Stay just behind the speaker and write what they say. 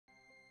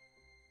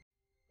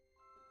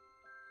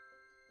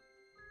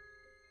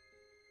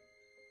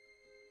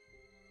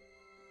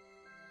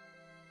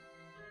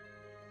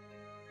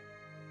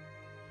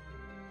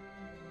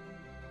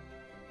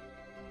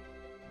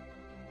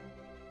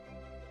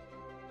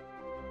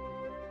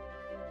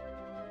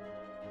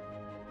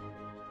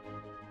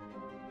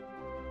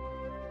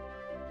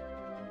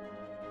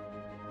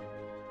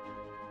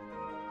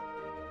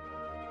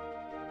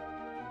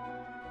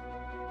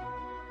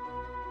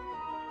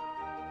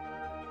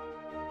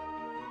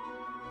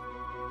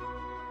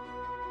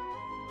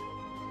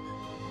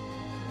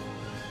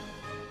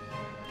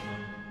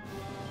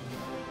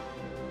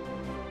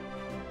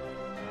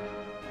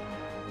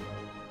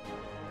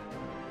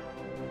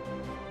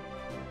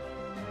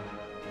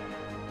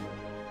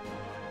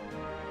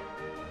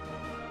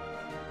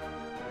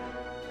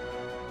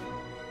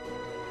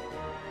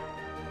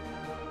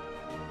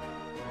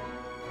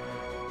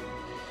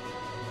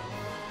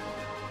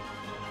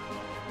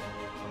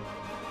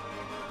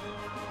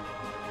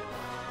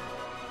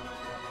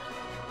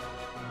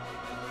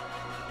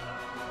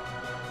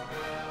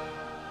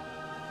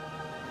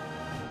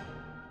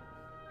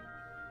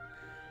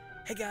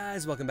Hey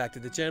guys, welcome back to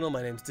the channel.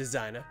 My name's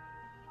Designer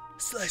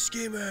 /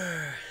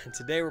 Gamer, and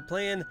today we're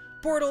playing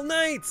Portal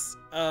Knights.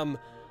 That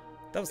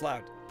was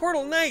loud.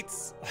 Portal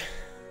Knights.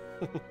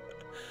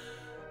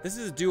 This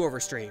is a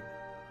do-over stream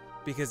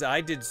because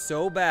I did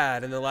so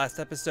bad in the last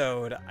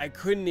episode I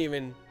couldn't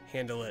even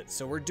handle it.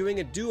 So we're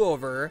doing a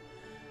do-over.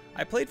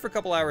 I played for a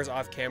couple hours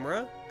off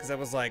camera because I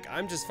was like,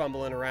 I'm just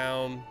fumbling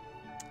around.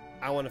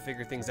 I want to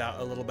figure things out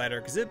a little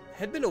better because it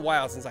had been a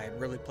while since I had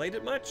really played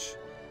it much.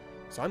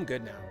 So I'm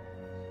good now.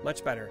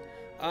 Much better.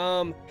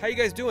 How you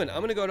guys doing?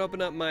 I'm gonna go and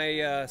open up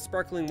my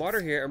sparkling water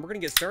here and we're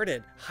gonna get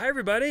started. Hi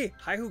everybody.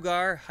 Hi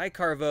Hugar. Hi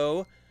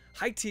Carvo.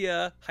 Hi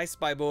Tia. Hi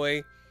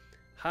Spyboy.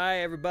 Hi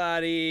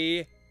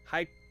everybody.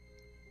 Hi.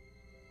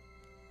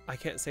 I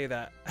can't say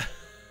that.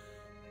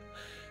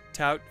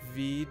 Tout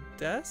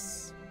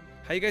Vides.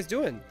 How you guys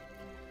doing?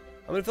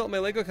 I'm gonna fill up my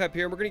Lego cup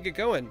here and we're gonna get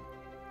going.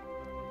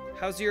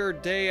 How's your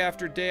day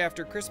after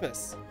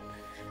Christmas?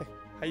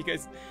 How you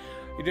guys?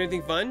 You doing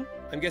anything fun?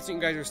 I'm guessing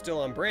you guys are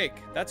still on break.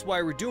 That's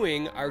why we're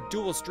doing our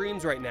dual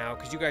streams right now,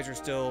 because you guys are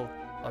still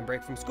on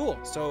break from school.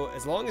 So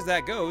as long as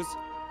that goes,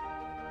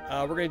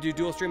 we're going to do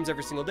dual streams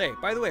every single day.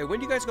 By the way, when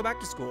do you guys go back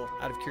to school,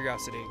 out of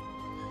curiosity?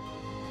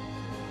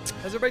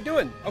 How's everybody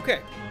doing?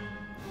 Okay,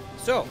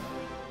 so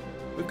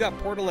we've got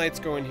Portal Knights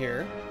going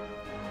here.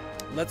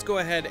 Let's go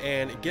ahead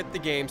and get the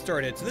game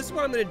started. So this is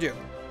what I'm going to do.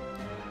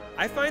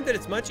 I find that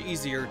it's much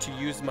easier to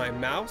use my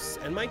mouse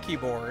and my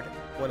keyboard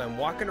when I'm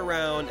walking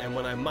around and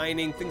when I'm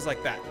mining, things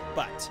like that.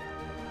 But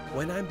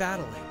when I'm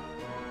battling,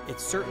 it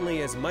certainly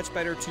is much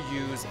better to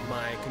use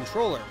my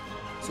controller.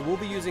 So we'll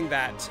be using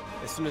that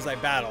as soon as I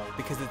battle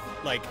because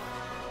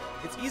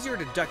it's easier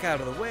to duck out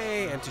of the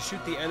way and to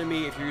shoot the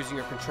enemy if you're using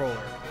your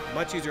controller.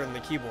 Much easier than the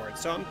keyboard.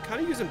 So I'm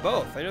kind of using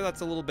both. I know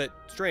that's a little bit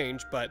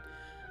strange, but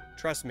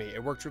trust me,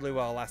 it worked really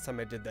well last time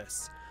I did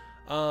this.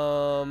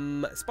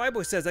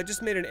 Spyboy says, I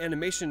just made an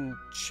animation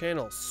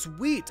channel.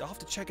 Sweet, I'll have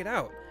to check it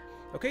out.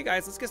 Okay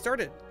guys, let's get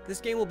started. This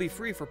game will be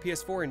free for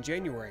PS4 in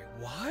January.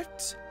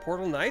 What?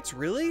 Portal Knights?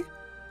 Really?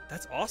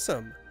 That's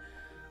awesome.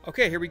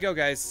 Okay, here we go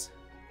guys.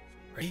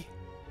 Ready?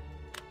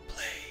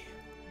 Play.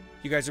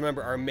 You guys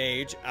remember our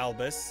mage,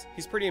 Albus.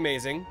 He's pretty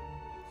amazing.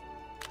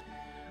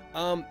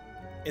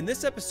 In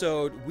this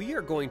episode, we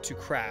are going to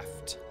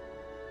craft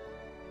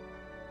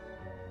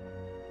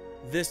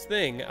this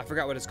thing, I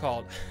forgot what it's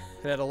called,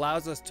 that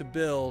allows us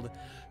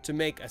to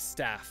make a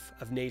staff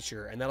of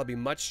nature, and that'll be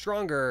much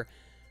stronger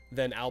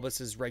than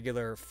Albus's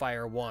regular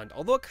fire wand.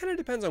 Although it kind of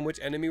depends on which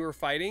enemy we're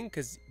fighting,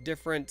 because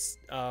different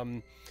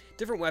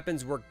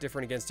weapons work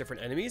different against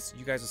different enemies.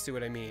 You guys will see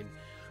what I mean.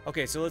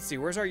 Okay, so let's see.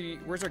 Where's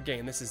our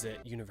game? This is it.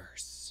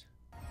 Universe.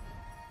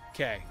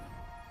 Okay,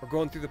 we're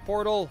going through the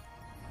portal.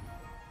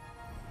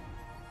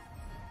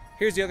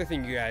 Here's the other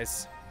thing, you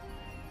guys.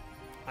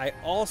 I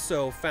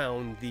also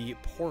found the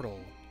portal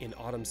in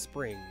Autumn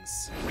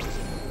Springs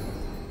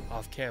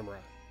off camera,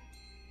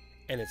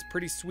 and it's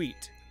pretty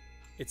sweet.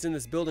 It's in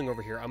this building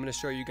over here. I'm going to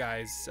show you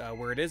guys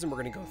where it is, and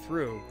we're going to go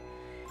through,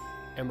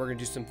 and we're going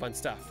to do some fun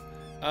stuff.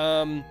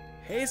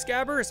 Hey,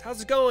 Scabbers,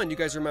 how's it going? You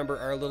guys remember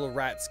our little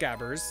rat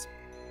Scabbers.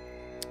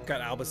 Got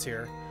Albus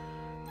here.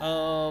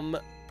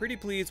 Pretty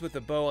pleased with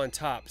the bow on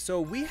top. So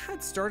we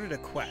had started a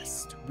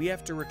quest. We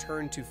have to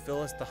return to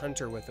Phyllis the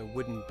Hunter with a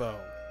wooden bow.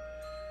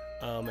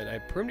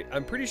 And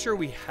I'm pretty sure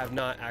we have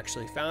not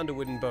actually found a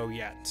wooden bow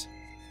yet.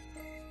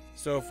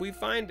 So if we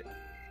find...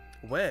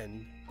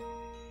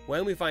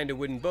 When we find a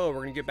wooden bow,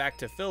 we're going to get back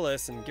to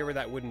Phyllis and give her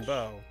that wooden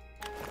bow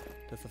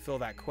to fulfill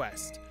that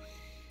quest.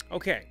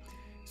 Okay,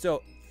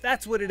 so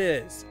that's what it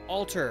is.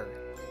 Altar.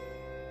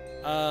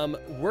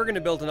 We're going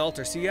to build an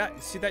altar. See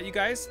that, you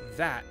guys?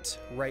 That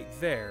right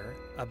there,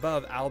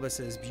 above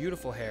Albus's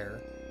beautiful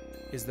hair,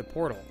 is the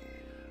portal.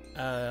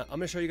 I'm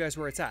going to show you guys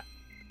where it's at.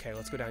 Okay,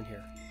 let's go down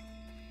here.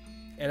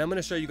 And I'm going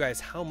to show you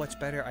guys how much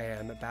better I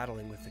am at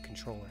battling with the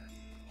controller.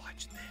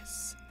 Watch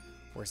this.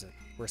 Where's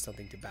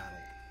something to battle?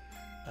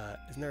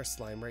 Isn't there a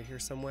slime right here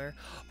somewhere?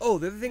 Oh,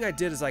 the other thing I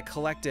did is I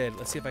collected,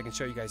 let's see if I can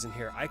show you guys in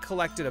here. I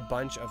collected a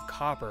bunch of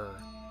copper.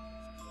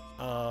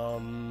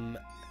 And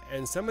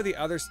some of the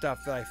other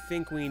stuff that I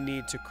think we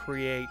need to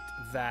create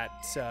that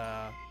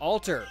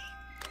altar.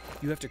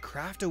 You have to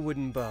craft a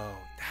wooden bow.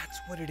 That's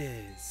what it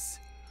is.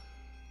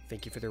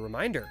 Thank you for the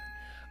reminder.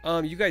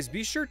 You guys,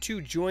 be sure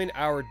to join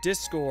our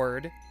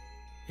Discord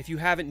if you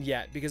haven't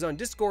yet, because on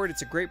Discord,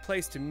 it's a great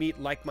place to meet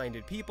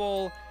like-minded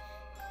people.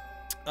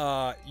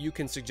 You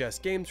can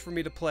suggest games for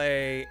me to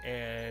play,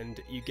 and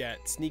you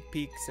get sneak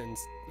peeks and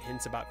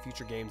hints about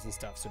future games and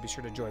stuff. So be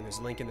sure to join. There's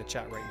a link in the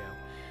chat right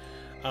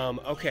now.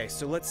 Okay,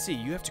 so let's see.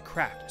 You have to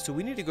craft. So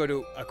we need to go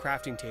to a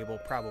crafting table,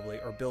 probably,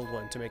 or build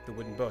one to make the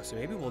wooden bow. So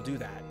maybe we'll do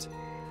that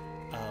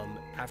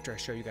after I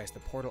show you guys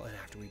the portal and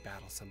after we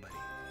battle somebody.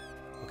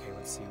 Okay,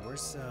 let's see.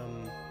 Where's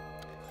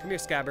come here,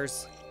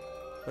 Scabbers.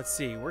 Let's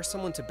see. Where's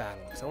someone to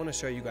battle? Because I want to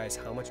show you guys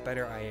how much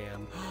better I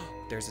am.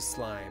 There's a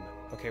slime.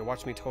 Okay,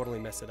 watch me totally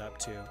mess it up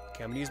too.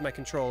 Okay, I'm gonna use my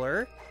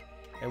controller,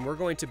 and we're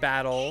going to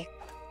battle.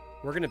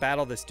 We're gonna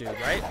battle this dude,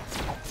 right?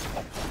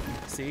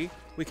 See,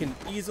 we can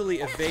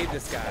easily evade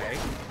this guy.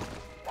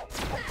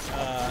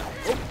 Oh,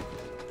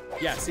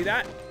 Yeah, see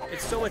that?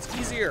 It's so much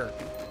easier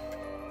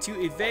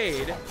to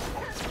evade.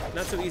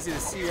 Not so easy to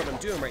see what I'm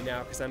doing right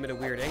now because I'm at a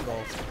weird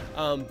angle.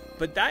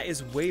 But that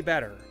is way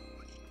better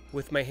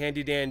with my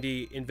handy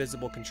dandy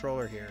invisible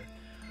controller here.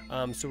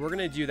 So we're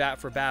gonna do that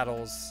for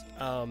battles,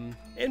 and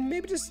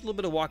maybe just a little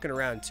bit of walking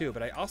around too,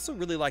 but I also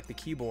really like the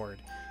keyboard.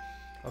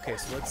 Okay,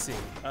 so let's see.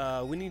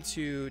 We need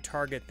to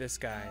target this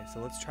guy, so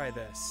let's try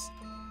this.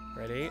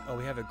 Ready? Oh,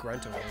 we have a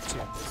grunt over there too.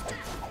 Let's do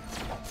it.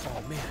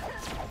 Oh man.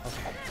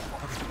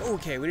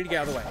 Okay, we need to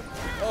get out of the way.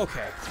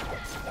 Okay,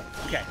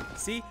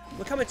 see?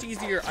 Look how much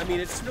easier. I mean,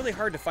 it's really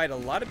hard to fight a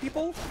lot of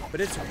people,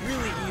 but it's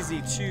really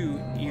easy to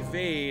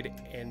evade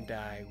and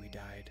die. We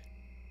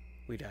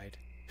died.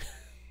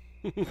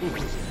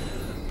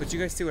 But you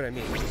guys see what I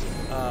mean.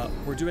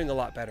 We're doing a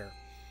lot better.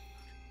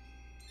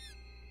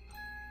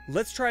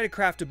 Let's try to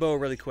craft a bow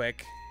really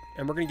quick,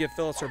 and we're gonna give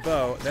Phyllis her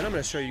bow. Then I'm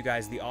gonna show you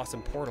guys the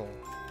awesome portal,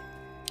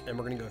 and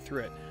we're gonna go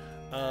through it.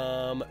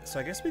 So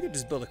I guess we could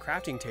just build a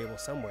crafting table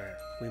somewhere.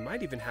 We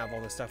might even have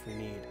all the stuff we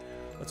need.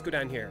 Let's go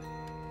down here.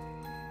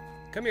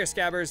 Come here,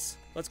 scabbers.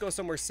 Let's go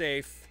somewhere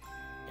safe.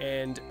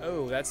 And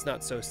oh, that's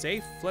not so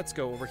safe. Let's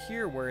go over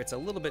here where it's a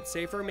little bit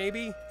safer,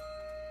 maybe.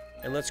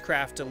 And let's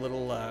craft a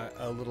little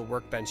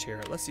workbench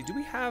here. Let's see. Do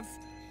we have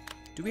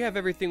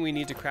everything we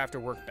need to craft a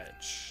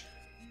workbench?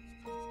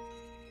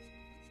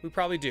 We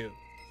probably do.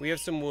 We have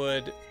some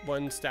wood,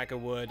 1 stack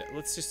of wood.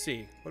 Let's just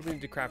see. What do we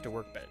need to craft a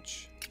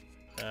workbench?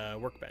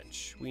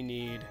 Workbench. We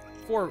need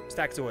 4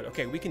 stacks of wood.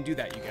 Okay, we can do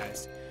that, you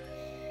guys.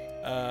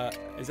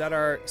 Is that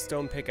our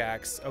stone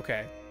pickaxe?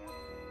 Okay.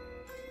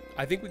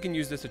 I think we can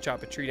use this to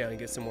chop a tree down and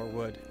get some more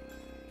wood.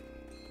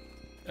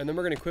 And then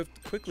we're going to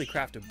quickly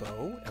craft a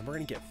bow, and we're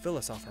going to get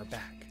Phyllis off our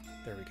back.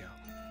 There we go.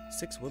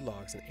 6 wood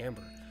logs and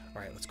amber.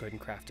 All right, let's go ahead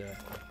and craft a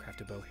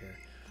bow here.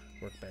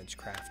 Workbench,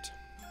 craft.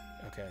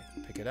 Okay,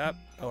 pick it up.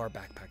 Oh, our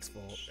backpack's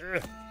full.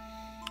 Ugh.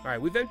 All right,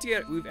 we've emptied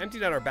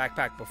out our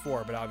backpack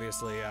before, but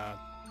obviously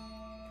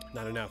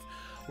not enough.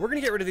 We're going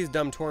to get rid of these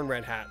dumb torn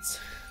red hats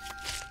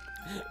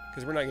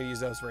because we're not going to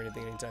use those for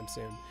anything anytime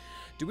soon.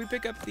 Did we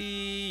pick up the...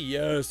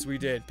 Yes, we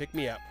did. Pick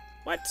me up.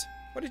 What?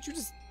 What did you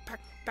just...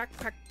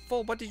 Backpack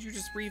full? What did you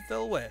just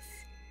refill with?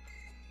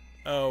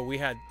 Oh, we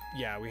had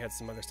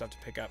some other stuff to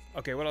pick up.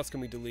 Okay, what else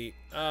can we delete?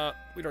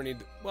 We don't need...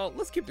 Well,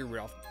 let's keep the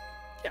real...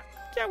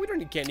 Yeah, we don't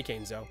need candy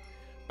canes, though.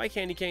 Buy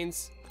candy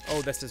canes.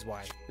 Oh, this is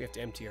why. We have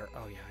to empty our...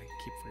 Oh, yeah, I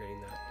keep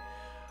forgetting that.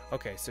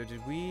 Okay, so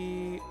did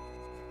we...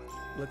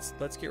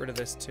 Let's get rid of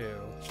this, too.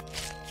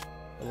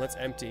 And let's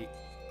empty...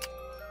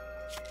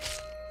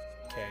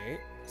 Okay,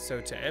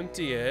 so to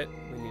empty it,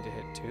 we need to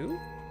hit 2.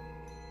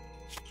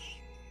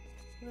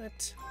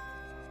 What?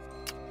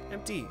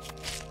 Empty.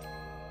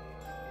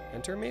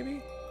 Enter,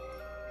 maybe?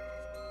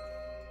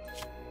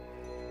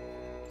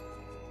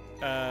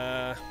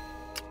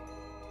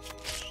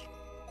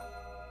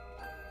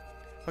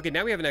 Okay,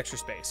 now we have an extra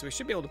space, so we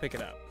should be able to pick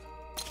it up.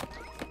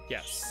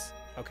 Yes.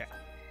 Okay.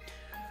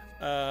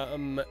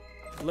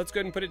 Let's go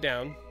ahead and put it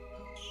down.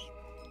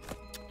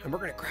 And we're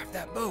gonna craft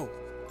that bow.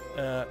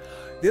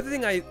 The other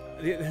thing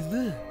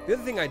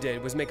I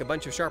did was make a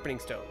bunch of sharpening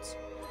stones.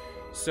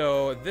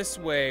 So this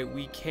way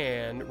we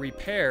can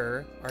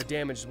repair our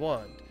damaged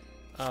wand.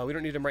 We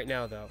don't need them right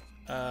now though.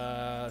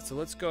 So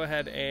let's go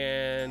ahead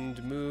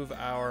and move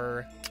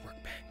our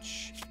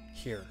workbench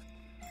here.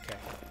 Okay,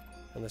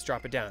 and let's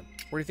drop it down.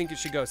 Where do you think it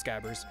should go,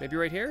 Scabbers? Maybe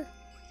right here?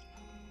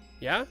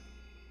 Yeah?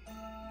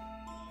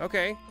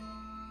 Okay.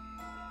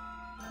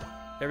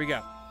 There we go.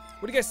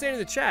 What do you guys say in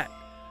the chat?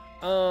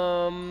 You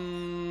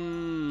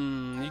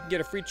can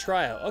get a free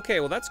trial. Okay,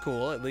 well that's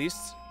cool, at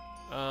least.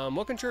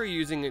 What controller are you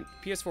using?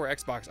 PS4,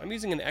 Xbox? I'm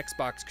using an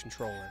Xbox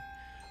controller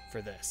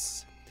for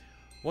this.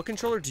 What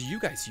controller do you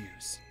guys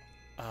use?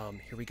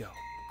 Here we go.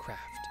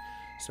 Craft.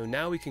 So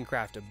now we can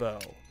craft a bow.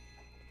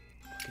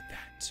 Look at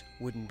that.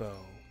 Wooden bow.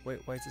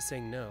 Wait, why is it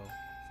saying no?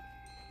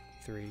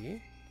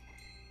 3.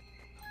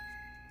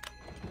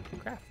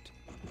 Craft.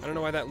 I don't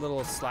know why that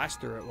little slash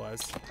through it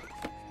was.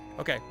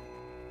 Okay.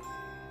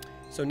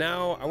 So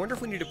now, I wonder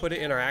if we need to put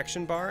it in our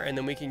action bar, and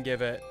then we can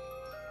give it...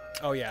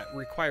 Oh yeah, it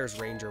requires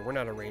ranger. We're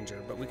not a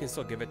ranger, but we can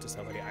still give it to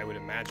somebody, I would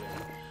imagine.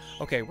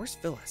 Okay, where's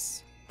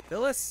Phyllis?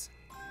 Phyllis?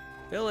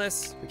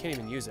 Phyllis? We can't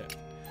even use it.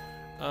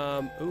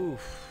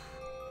 Oof.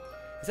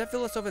 Is that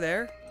Phyllis over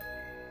there?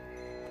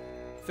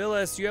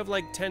 Phyllis, you have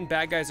like 10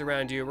 bad guys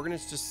around you. We're gonna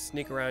just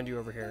sneak around you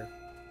over here.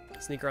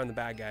 Sneak around the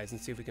bad guys and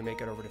see if we can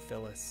make it over to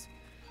Phyllis.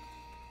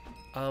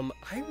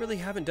 I really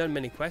haven't done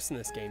many quests in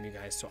this game, you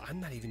guys, so I'm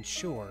not even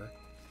sure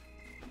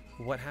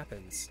what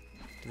happens.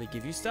 Do they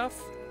give you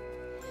stuff?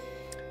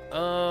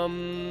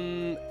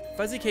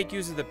 Fuzzy Cake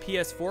uses the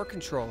PS4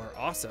 controller.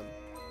 Awesome.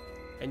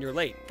 And you're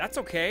late. That's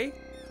okay.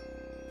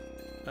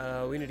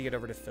 We need to get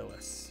over to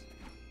Phyllis.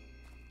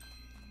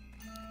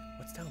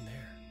 What's down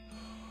there?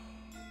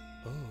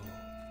 Oh.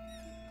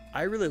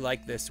 I really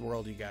like this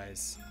world, you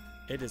guys.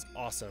 It is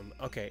awesome.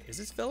 Okay, is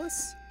this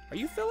Phyllis? Are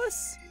you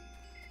Phyllis?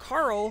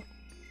 Carl?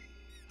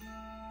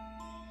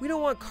 We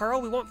don't want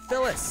Carl, we want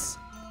Phyllis.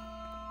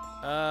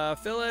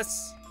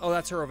 Phyllis. Oh,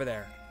 that's her over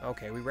there.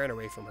 Okay, we ran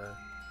away from her.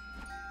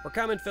 We're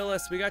coming,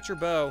 Phyllis. We got your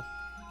bow.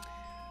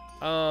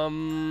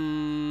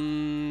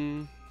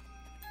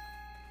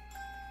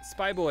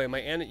 Spy boy,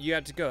 you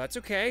had to go. That's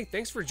okay.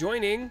 Thanks for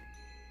joining.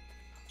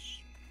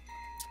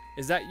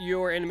 Is that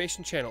your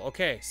animation channel?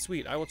 Okay,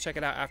 sweet. I will check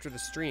it out after the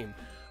stream.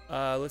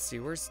 Let's see.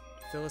 Where's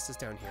Phyllis? Is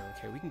down here.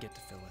 Okay, we can get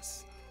to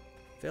Phyllis.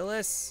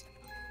 Phyllis.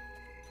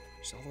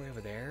 She's all the way over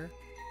there.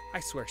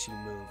 I swear she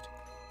moved.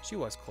 She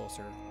was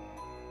closer.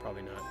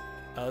 Probably not.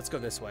 Let's go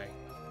this way.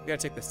 We gotta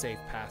take the safe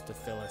path to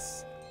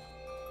Phyllis.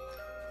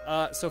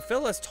 So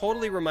Phyllis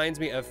totally reminds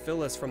me of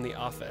Phyllis from The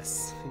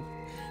Office.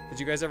 Did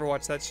you guys ever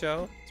watch that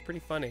show? It's pretty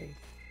funny.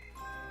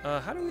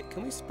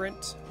 Can we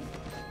sprint?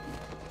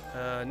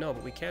 No,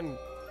 but we can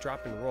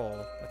drop and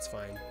roll. That's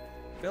fine.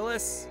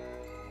 Phyllis?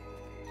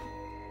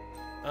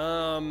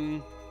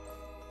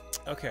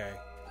 Okay.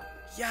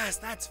 Yes,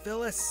 that's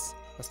Phyllis.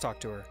 Let's talk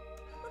to her.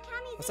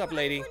 What's up,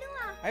 lady?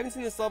 I haven't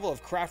seen this level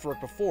of craft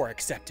work before,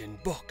 except in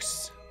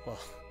books. Well,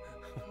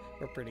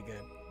 we're pretty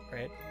good,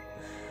 right?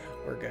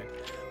 We're good.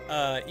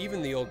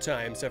 Even the old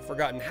times have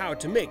forgotten how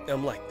to make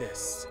them like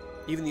this.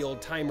 Even the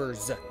old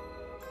timers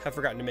have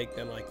forgotten to make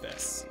them like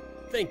this.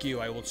 Thank you,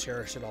 I will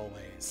cherish it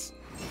always.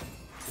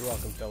 You're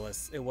welcome,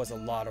 Phyllis. It was a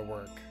lot of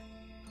work.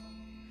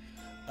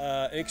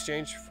 In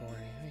exchange for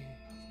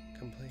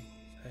complete.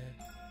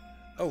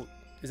 Oh,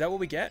 is that what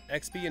we get?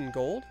 XP and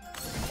gold?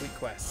 Complete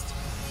quest.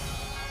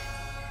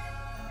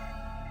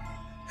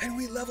 And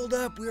we leveled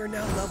up. We are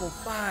now level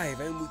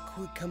 5, and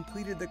we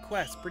completed the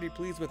quest. Pretty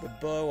pleased with the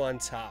bow on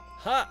top.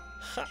 Ha!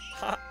 Ha!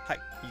 Ha! Hi.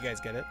 You guys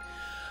get it?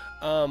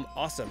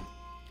 Awesome.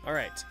 All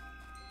right.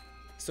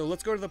 So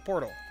let's go to the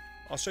portal.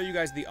 I'll show you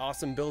guys the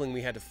awesome building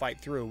we had to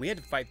fight through. We had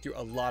to fight through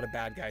a lot of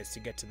bad guys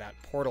to get to that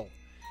portal.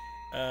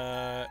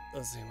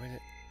 Let's see.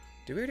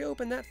 Did we already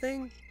open that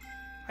thing?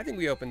 I think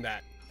we opened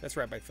that. That's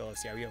right by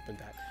Phyllis. Yeah, we opened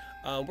that.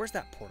 Where's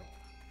that portal?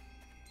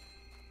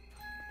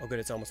 Oh, good.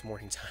 It's almost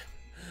morning time.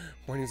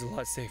 Morning's a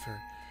lot safer.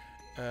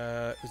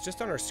 It was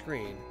just on our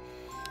screen.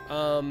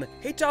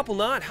 Hey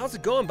Doppelknot, how's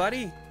it going,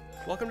 buddy?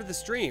 Welcome to the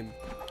stream.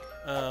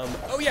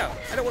 Oh yeah,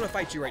 I don't want to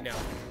fight you right now.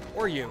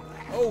 Or you.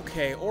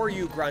 Okay, or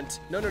you, Grunt.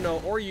 No,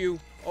 or you.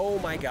 Oh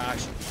my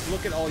gosh.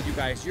 Look at all you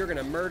guys. You're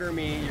gonna murder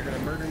me. You're gonna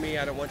murder me.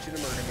 I don't want you to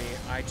murder me.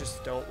 I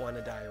just don't want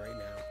to die right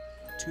now.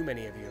 Too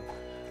many of you.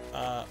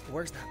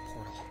 Where's that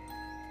portal?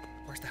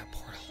 Where's that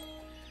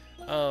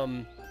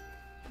portal?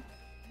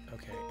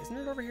 Okay, isn't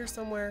it over here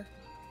somewhere?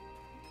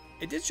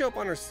 It did show up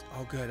on our...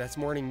 Oh, good. That's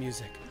morning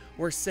music.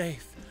 We're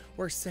safe.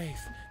 We're safe.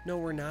 No,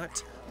 we're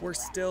not. We're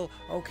still...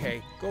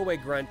 Okay. Go away,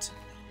 Grunt.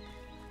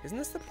 Isn't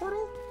this the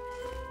portal?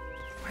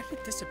 Why did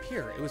it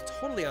disappear? It was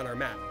totally on our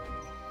map.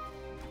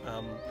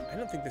 I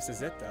don't think this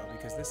is it, though,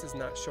 because this is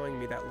not showing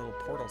me that little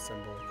portal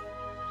symbol.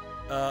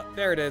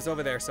 There it is.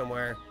 Over there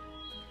somewhere.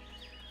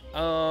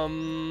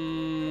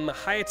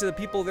 Hi to the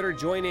people that are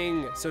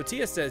joining. So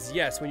Tia says,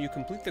 yes, when you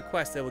complete the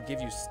quest, they will give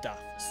you stuff.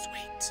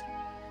 Sweet.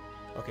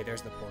 Okay,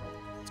 there's the portal.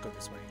 Let's go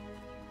this way.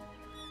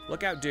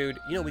 Look out, dude.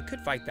 You know, we could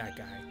fight that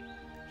guy.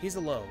 He's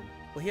alone.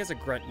 Well, he has a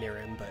grunt near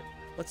him, but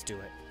let's do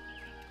it.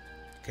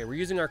 Okay, we're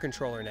using our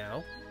controller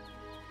now.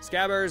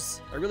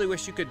 Scabbers, I really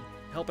wish you could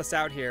help us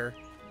out here.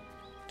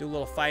 Do a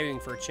little fighting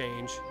for a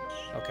change.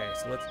 Okay,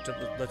 so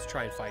let's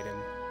try and fight him.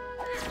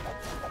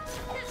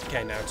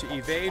 Okay, now to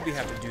evade, we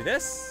have to do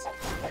this.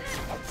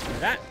 Do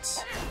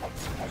that.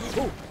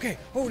 Oh, okay.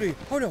 Holy,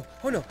 oh no,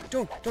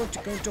 don't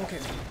get me.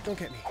 Don't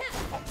get me.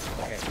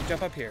 Okay,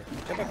 jump up here.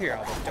 Jump up here,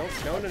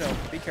 Albus. No.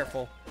 Be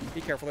careful.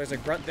 Be careful. There's a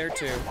grunt there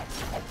too.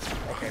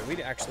 Okay,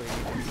 we actually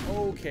need to...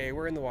 Okay,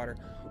 we're in the water.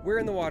 We're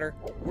in the water.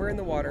 We're in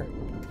the water.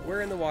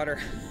 We're in the water.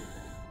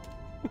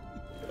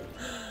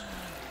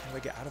 How do I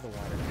get out of the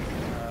water?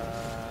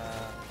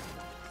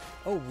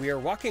 Oh, we are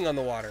walking on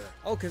the water.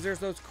 Oh, because there's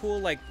those cool,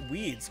 like,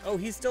 weeds. Oh,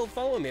 he's still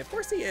following me. Of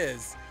course he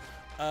is.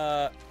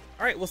 All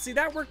right, well, see,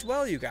 that worked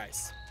well, you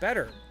guys.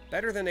 Better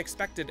than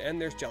expected,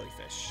 and there's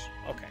jellyfish.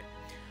 Okay.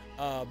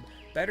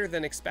 Better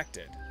than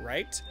expected,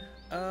 right?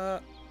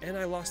 And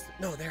I lost...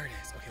 No, there it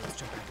is. Okay, let's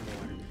jump back in the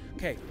water.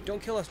 Okay,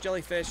 don't kill us,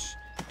 jellyfish.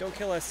 Don't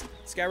kill us.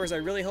 Scabbers, I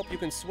really hope you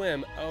can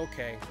swim.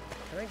 Okay.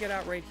 Can I get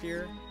out right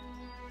here?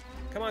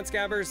 Come on,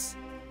 Scabbers.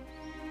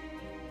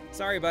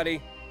 Sorry,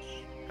 buddy.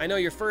 I know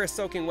your fur is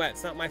soaking wet.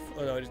 It's not my...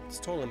 Oh, no, it's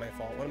totally my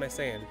fault. What am I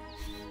saying?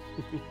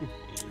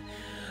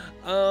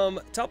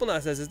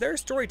 Topplenot says, is there a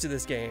story to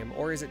this game,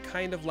 or is it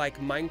kind of like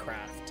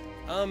Minecraft?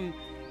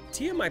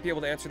 Tia might be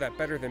able to answer that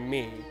better than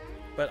me,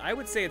 but I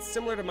would say it's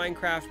similar to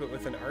Minecraft, but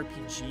with an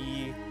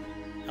RPG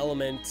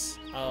element.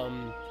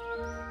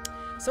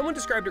 Someone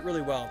described it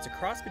really well. It's a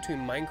cross between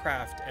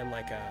Minecraft and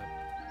like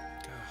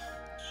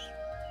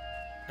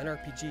an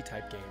RPG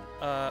type game.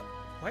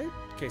 Why?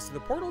 Okay, so the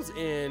portal's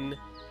in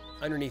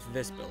underneath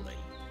this building,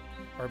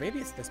 or maybe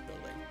it's this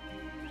building.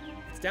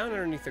 It's down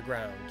underneath the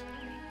ground.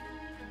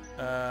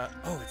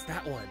 Oh, it's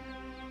that one.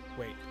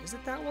 Wait, is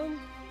it that one?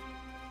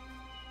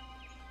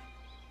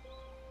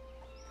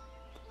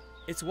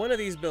 It's one of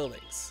these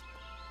buildings.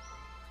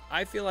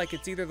 I feel like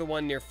it's either the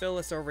one near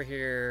Phyllis over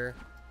here.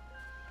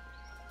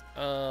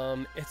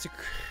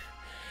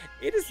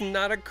 It is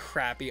not a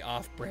crappy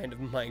off-brand of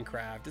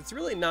Minecraft. It's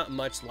really not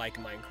much like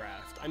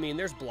Minecraft. I mean,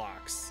 there's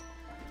blocks,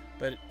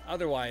 but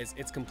otherwise,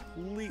 it's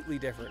completely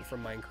different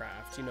from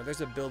Minecraft. You know,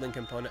 there's a building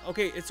component.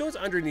 Okay, so it's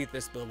underneath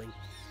this building.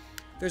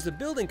 There's a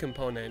building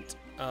component,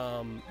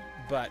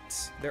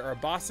 but there are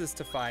bosses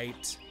to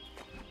fight,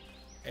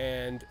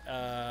 and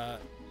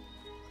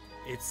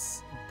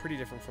it's pretty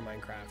different from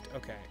Minecraft.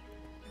 Okay,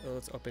 so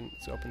let's open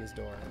this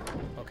door.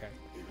 Okay,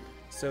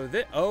 so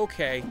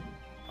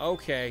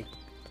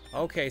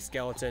okay,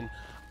 skeleton.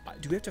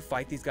 Do we have to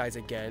fight these guys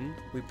again?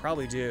 We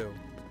probably do.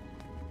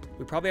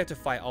 We probably have to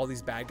fight all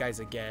these bad guys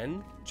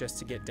again just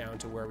to get down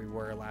to where we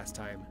were last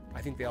time.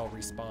 I think they all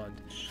respawned.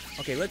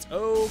 Okay, let's,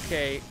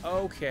 okay.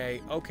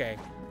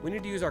 We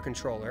need to use our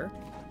controller.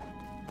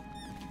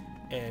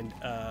 And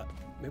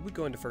maybe we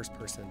go into first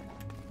person.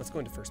 Let's go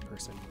into first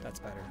person. That's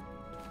better.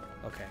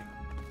 Okay.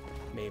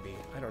 Maybe.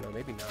 I don't know,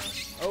 maybe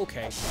not.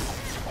 Okay.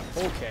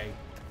 Okay.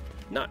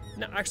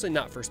 Actually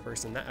not first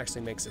person. That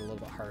actually makes it a little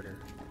bit harder.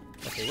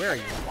 Okay, where are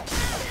you?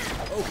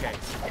 Okay.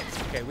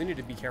 Okay, we need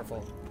to be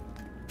careful.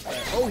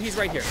 Oh, he's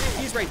right here.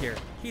 He's right here.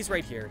 He's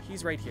right here.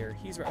 He's right here.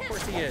 He's right. Of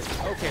course he is.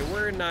 Okay,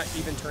 we're not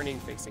even turning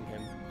facing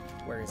him.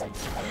 Where is he?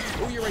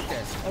 Oh, you're right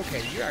there.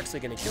 Okay, you're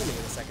actually gonna kill me in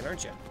a second,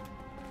 aren't you?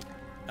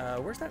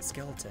 Where's that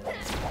skeleton?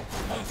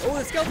 Oh,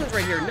 the skeleton's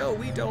right here. No,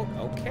 we don't.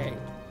 Okay.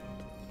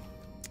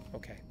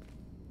 Okay.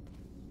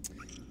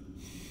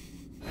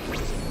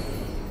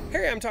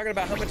 Here I'm talking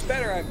about how much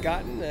better I've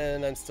gotten,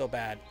 and I'm still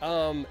bad.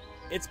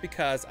 It's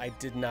because I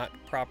did not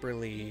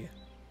properly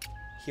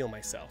heal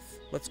myself.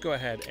 Let's go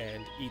ahead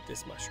and eat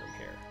this mushroom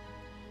here.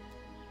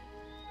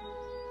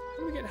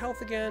 Can we get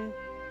health again?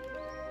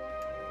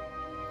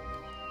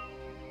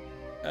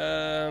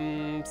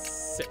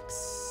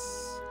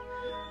 6.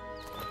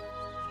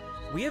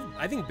 We have,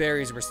 I think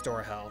berries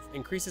restore health.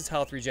 Increases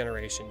health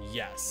regeneration.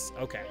 Yes.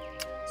 Okay.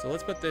 So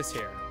let's put this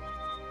here.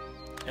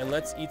 And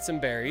let's eat some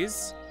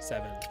berries.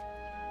 7.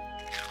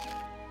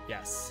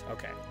 Yes.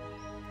 Okay.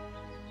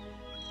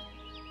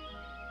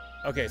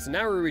 Okay, so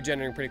now we're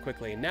regenerating pretty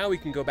quickly. Now we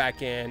can go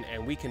back in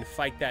and we can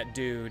fight that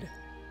dude.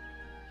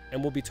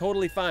 And we'll be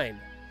totally fine.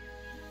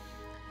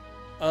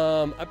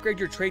 Upgrade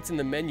your traits in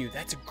the menu.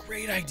 That's a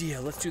great idea.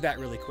 Let's do that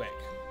really quick.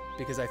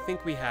 Because I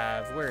think we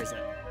have, where is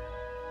it?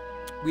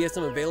 We have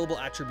some available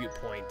attribute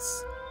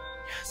points.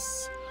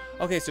 Yes.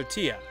 Okay, so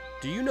Tia,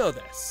 do you know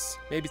this?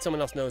 Maybe someone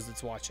else knows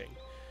that's watching.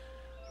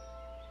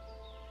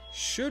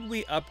 Should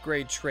we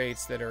upgrade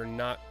traits that are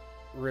not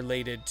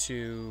related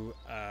to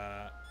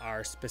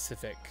our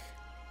specific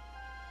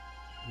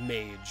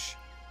mage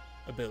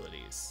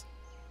abilities?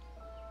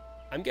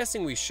 I'm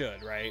guessing we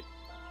should, right?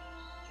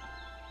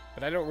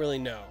 But I don't really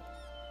know.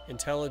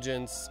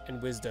 Intelligence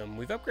and wisdom.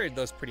 We've upgraded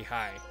those pretty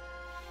high.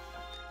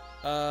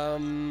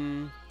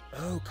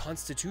 Oh,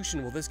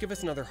 constitution. Will this give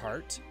us another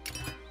heart?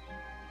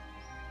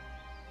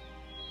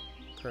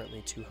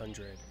 Currently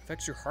 200.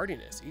 Affects your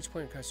hardiness. Each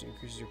point of constitution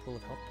increases your pool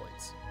of health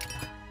points.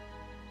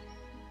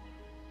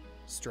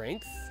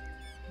 Strength.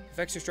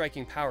 Affects your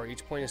striking power.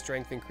 Each point of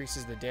strength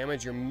increases the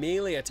damage your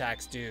melee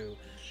attacks do.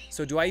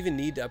 So do I even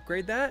need to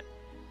upgrade that?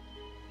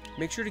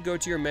 Make sure to go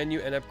to your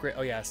menu and upgrade.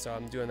 Oh yeah, so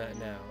I'm doing that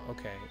now.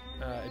 Okay.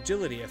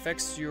 Agility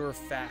affects your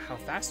how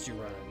fast you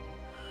run.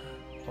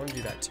 I want to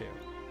do that too.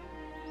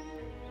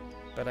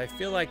 But I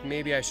feel like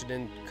maybe I should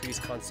increase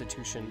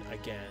constitution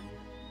again.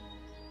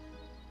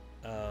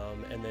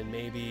 And then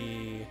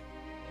maybe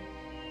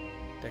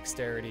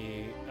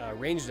dexterity,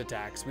 ranged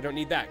attacks. We don't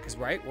need that because,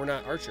 right, we're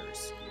not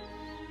archers.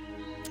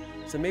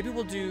 So maybe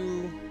we'll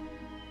do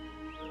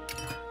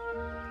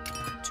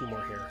 2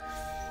 more here.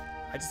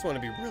 I just want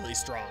to be really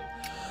strong.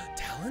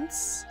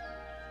 Talents?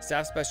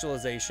 Staff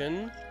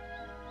specialization.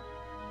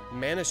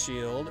 Mana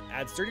shield.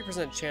 Adds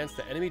 30% chance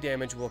that enemy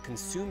damage will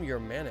consume your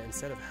mana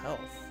instead of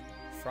health.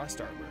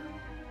 Frost armor.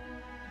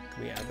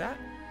 Can we add that?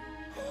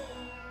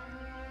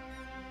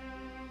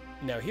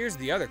 Now here's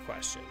the other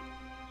question.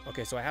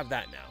 Okay, so I have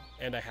that now.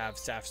 And I have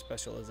staff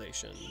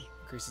specialization.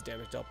 Increases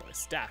damage dealt by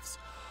staffs.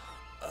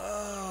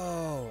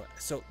 Oh,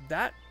 so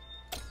that...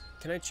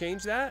 Can I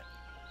change that?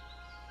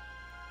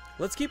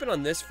 Let's keep it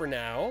on this for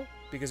now,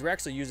 because we're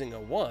actually using a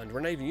wand.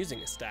 We're not even using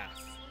a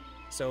staff.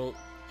 So,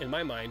 in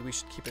my mind, we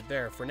should keep it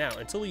there for now,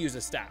 until we use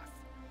a staff.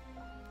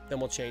 Then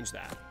we'll change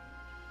that.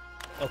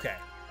 Okay.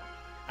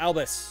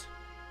 Albus,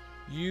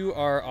 you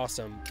are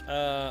awesome.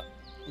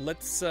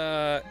 Let's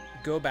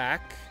go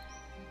back.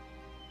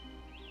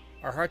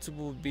 Our hearts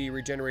will be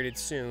regenerated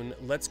soon.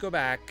 Let's go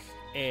back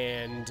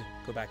and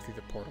go back through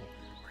the portal.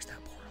 Where's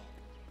that portal?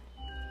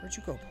 Where'd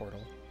you go,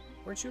 portal?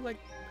 Weren't you like...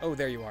 Oh,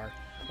 there you are.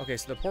 Okay,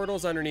 so the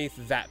portal's underneath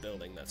that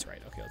building. That's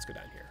right. Okay, let's go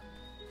down here.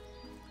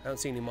 I don't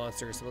see any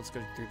monsters, so let's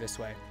go through this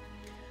way.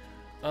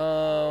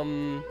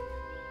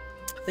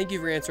 Thank you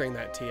for answering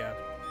that, Tia.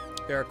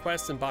 There are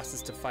quests and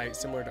bosses to fight,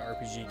 similar to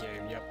RPG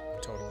game.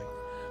 Yep, totally.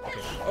 Okay.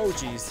 Oh,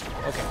 geez.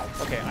 Okay.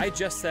 Okay. I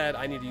just said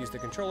I need to use the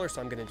controller, so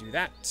I'm going to do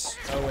that.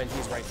 Oh, and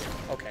he's right here.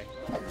 Okay.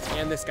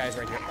 And this guy's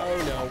right here. Oh,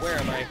 no. Where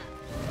am I?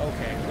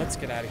 Okay. Let's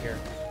get out of here.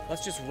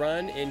 Let's just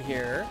run in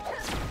here.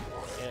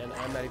 And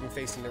I'm not even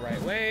facing the right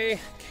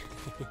way.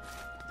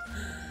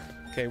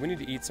 Okay, we need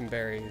to eat some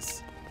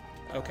berries.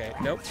 Okay,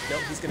 nope,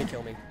 he's gonna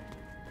kill me.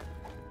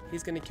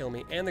 He's gonna kill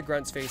me. And the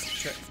grunt's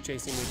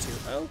chasing me too.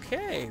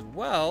 Okay,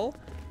 well,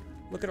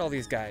 look at all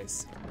these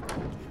guys.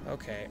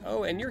 Okay,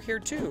 oh, and you're here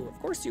too. Of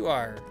course you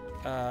are.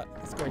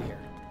 Let's go in here.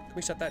 Can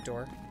we shut that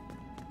door?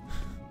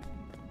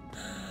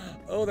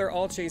 Oh, they're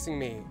all chasing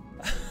me.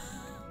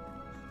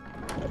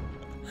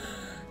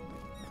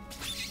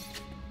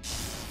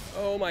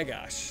 Oh my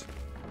gosh.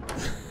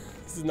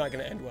 This is not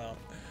gonna end well.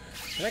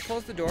 Can I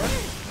close the door?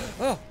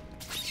 Oh!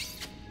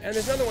 And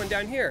there's another one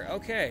down here.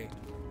 Okay.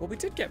 Well, we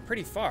did get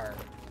pretty far.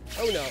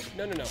 Oh no,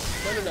 no,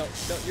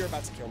 you're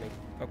about to kill me.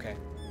 Okay.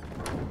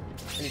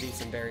 I need to eat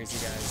some berries, you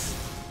guys.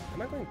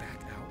 Am I going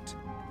back out?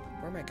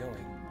 Where am I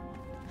going?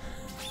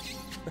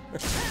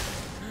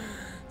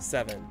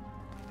 7.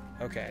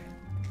 Okay.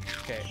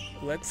 Okay,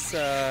 let's,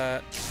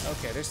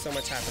 okay, there's so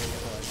much happening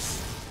at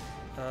once.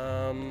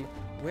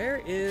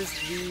 Where is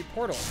the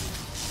portal?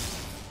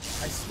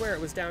 I swear it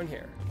was down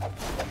here. Okay.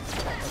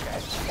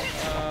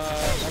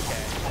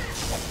 Okay.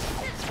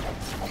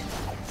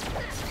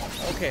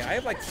 Okay, I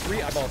have like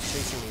 3 eyeballs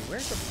chasing me.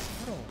 Where's the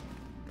portal?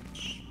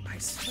 I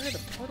swear the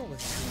portal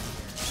was down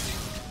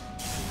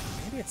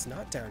here. Maybe it's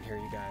not down here,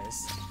 you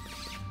guys.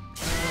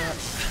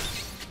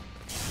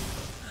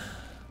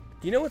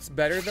 You know what's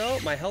better, though?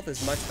 My health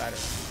is much better.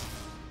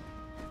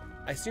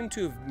 I seem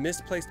to have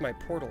misplaced my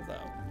portal,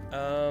 though.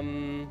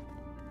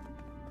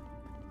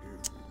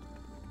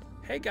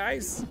 Hey,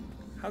 guys.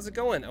 How's it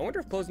going? I wonder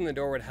if closing the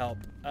door would help.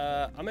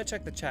 I'm gonna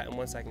check the chat in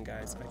 1 second,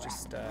 guys. I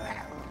just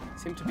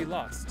seem to be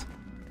lost.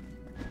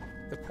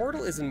 The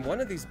portal is in one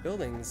of these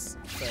buildings,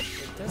 but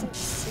it doesn't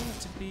seem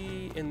to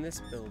be in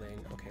this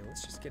building. Okay,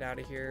 let's just get out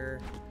of here.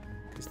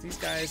 Because these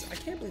guys, I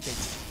can't believe they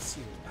chase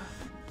you.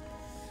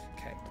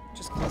 Okay,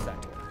 just close that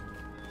door.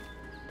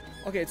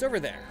 Okay, it's over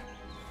there.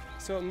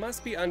 So it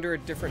must be under a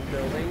different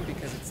building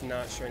because it's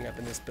not showing up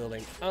in this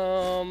building.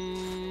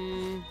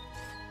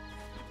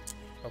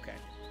 Okay.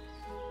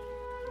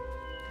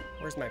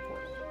 Where's my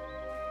portal?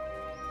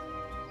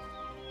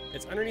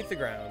 It's underneath the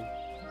ground.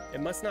 It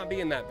must not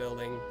be in that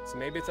building, so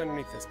maybe it's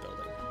underneath this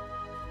building.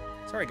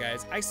 Sorry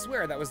guys, I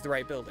swear that was the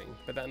right building,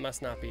 but that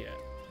must not be it.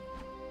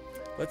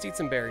 Let's eat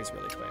some berries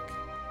really quick.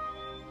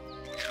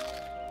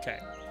 Okay.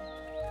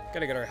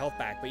 Gotta get our health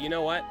back, but you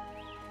know what?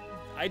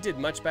 I did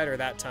much better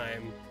that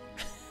time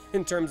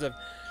in terms of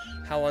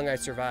how long I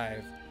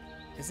survived.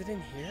 Is it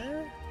in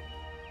here?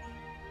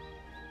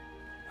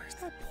 Where's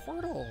that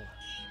portal?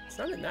 It's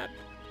not in that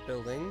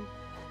building.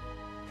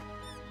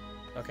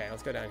 Okay,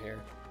 let's go down here.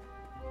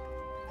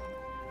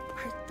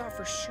 I thought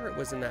for sure it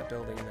was in that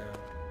building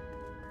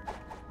now.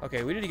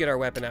 Okay, we need to get our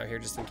weapon out here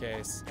just in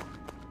case.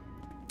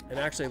 And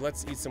actually,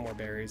 let's eat some more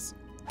berries.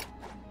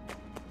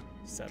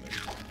 7.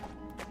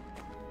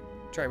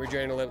 Try and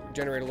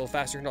regenerate a little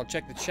faster, and I'll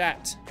check the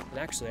chat. And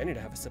actually, I need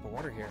to have a sip of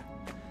water here.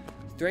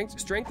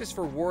 Strength is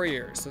for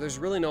warriors, so there's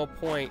really no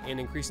point in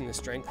increasing the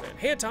strength then.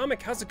 Hey,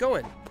 Atomic, how's it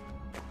going?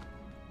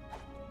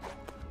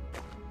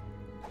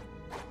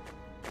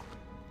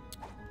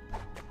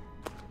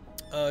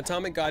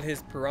 Atomic got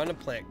his piranha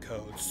plant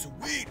code.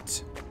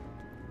 Sweet!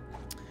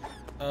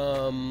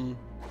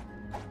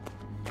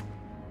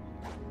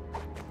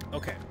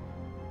 Okay.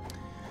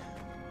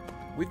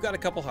 We've got a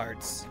couple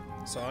hearts,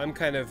 so I'm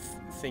kind of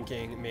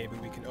thinking maybe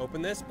we can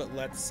open this, but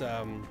let's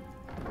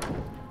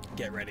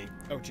get ready.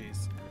 Oh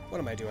geez, what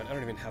am I doing? I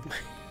don't even have my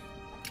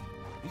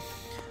I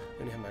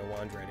don't even have my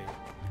wand ready.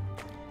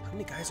 How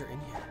many guys are in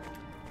here?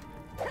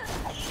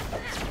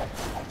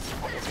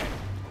 Okay.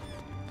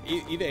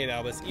 Evade,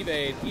 Albus.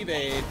 Evade.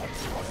 Evade.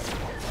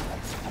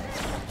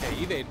 Okay,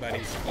 evade,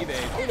 buddy.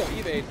 Evade. Oh no,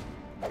 evade.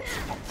 Oh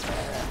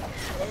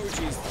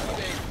jeez.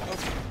 Evade.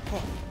 Okay.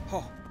 Oh,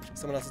 oh.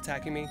 Someone else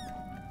attacking me?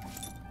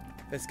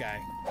 This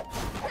guy.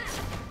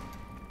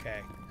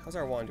 Okay. How's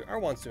our wand doing? Our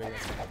wand's doing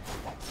okay.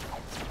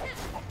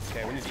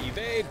 Okay, we need to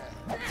evade.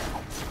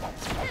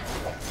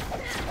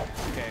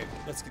 Okay,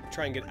 let's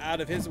try and get out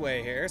of his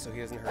way here so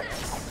he doesn't hurt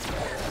us.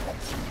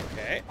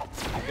 Okay.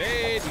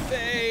 Evade,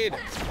 evade.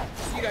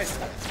 You guys,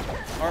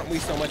 aren't we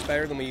so much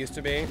better than we used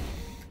to be?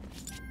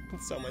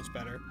 So much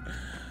better.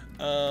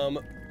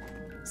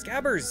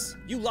 Scabbers,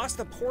 you lost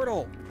the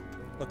portal.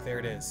 Look, there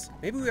it is.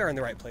 Maybe we are in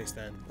the right place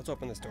then. Let's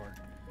open this door.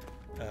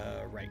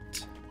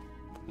 Right.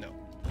 No,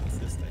 it's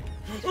this thing.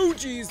 Oh,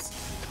 jeez.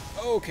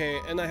 Okay,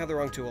 and I have the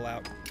wrong tool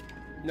out.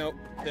 Nope,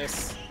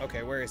 this.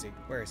 Okay, where is he?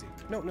 Where is he?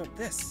 No, no,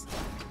 this.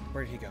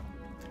 Where did he go?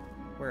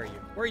 Where are you?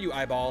 Where are you,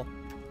 eyeball?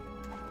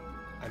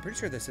 I'm pretty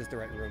sure this is the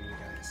right room, you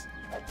guys.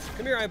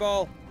 Come here,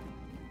 eyeball.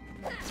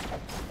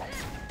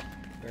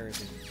 Where is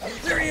he? Oh,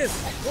 there he is!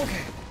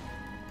 Okay.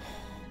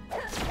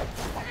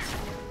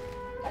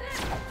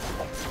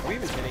 Are we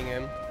even hitting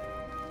him?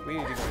 We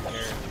need to go in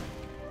here.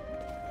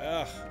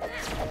 Ugh.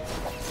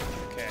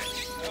 Okay.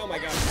 Oh my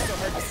gosh, it's so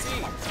hard to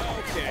see.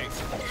 Okay.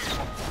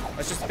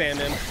 Let's just spam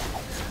him.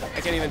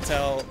 I can't even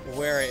tell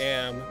where I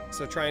am,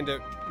 so trying to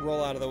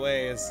roll out of the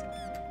way is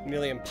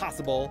nearly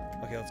impossible.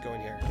 Okay, let's go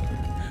in here.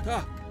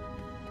 Ah!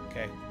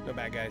 Okay, no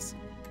bad guys.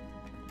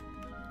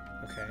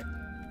 Okay.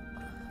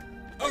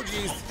 Oh,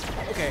 jeez.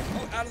 Okay.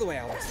 Oh, out of the way,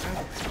 Albus.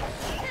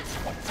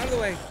 Out of the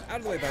way. Out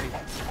of the way, buddy.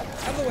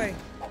 Out of the way.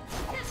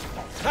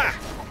 Ha!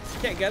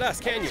 Can't get us,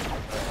 can you?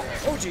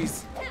 Oh,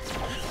 jeez.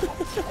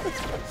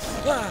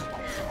 Ah.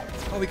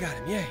 Oh, we got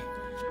him. Yay.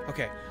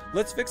 Okay.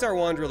 Let's fix our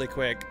wand really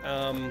quick.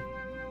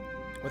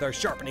 With our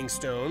sharpening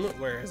stone.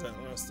 Where is it?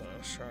 Where's the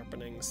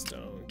sharpening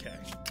stone? Okay.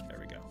 There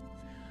we go.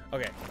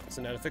 Okay.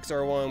 So now to fix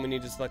our wand, we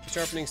need to select the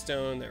sharpening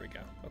stone. There we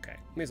go. Okay.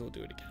 May as well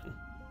do it again.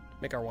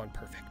 Make our wand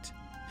perfect.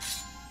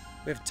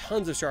 We have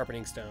tons of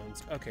sharpening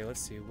stones. Okay,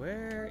 let's see.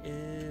 Where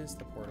is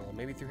the portal?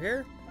 Maybe through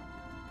here?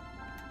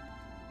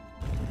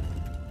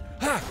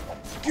 Ha!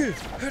 Good.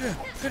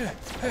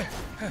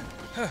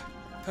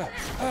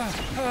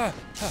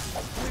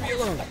 Leave me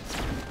alone.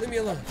 Leave me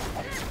alone.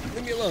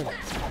 Leave me alone.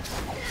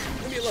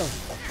 Leave me alone.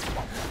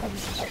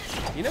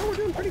 You know, we're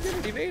doing pretty good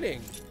at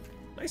evading.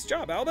 Nice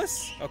job,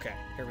 Albus. Okay,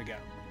 here we go.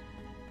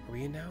 Are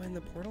we now in the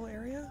portal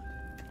area?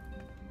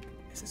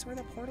 Is this where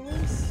the portal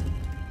is?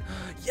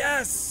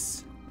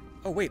 Yes!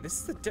 Oh wait,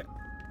 this is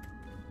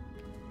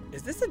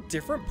is this a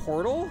different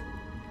portal?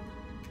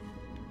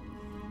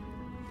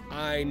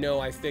 I know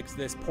I fixed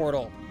this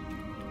portal.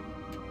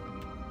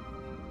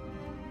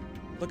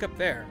 Look up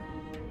there.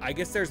 I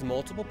guess there's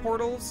multiple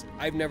portals.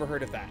 I've never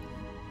heard of that.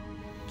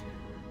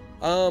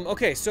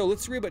 Okay, so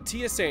let's read what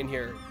Tia's saying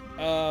here.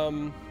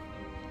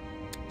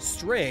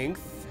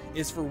 Strength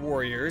is for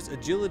warriors.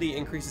 Agility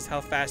increases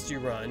how fast you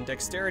run.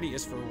 Dexterity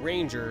is for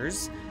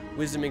rangers.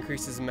 Wisdom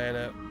increases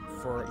mana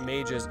for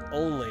mages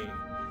only.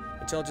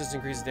 Intelligence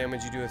increases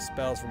damage you do with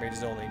spells for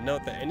mages only.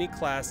 Note that any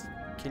class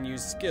can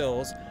use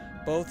skills,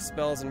 both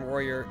spells and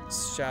warrior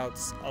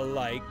shouts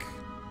alike.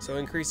 So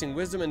increasing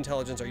wisdom and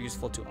intelligence are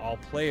useful to all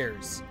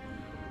players.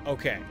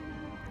 Okay.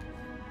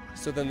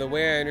 So then the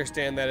way I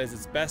understand that is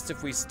it's best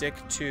if we stick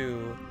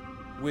to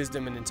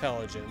wisdom and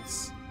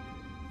intelligence.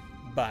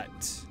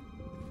 But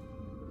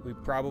we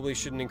probably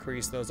shouldn't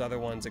increase those other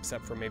ones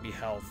except for maybe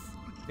health.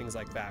 Things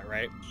like that,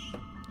 right?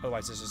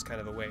 Otherwise it's just kind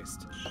of a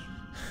waste.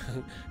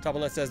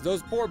 Topplenet says,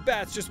 those poor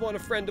bats just want a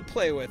friend to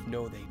play with.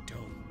 No, they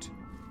don't.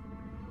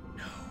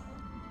 No.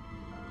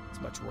 It's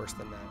much worse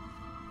than that.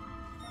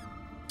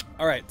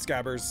 Alright,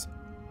 Scabbers.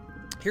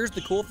 Here's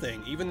the cool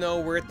thing. Even though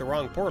we're at the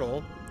wrong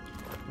portal,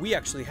 we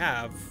actually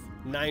have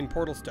 9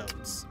 portal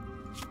stones.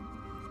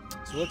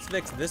 So let's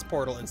fix this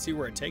portal and see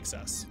where it takes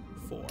us.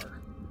 4.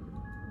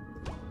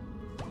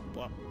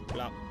 Blah,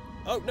 blah.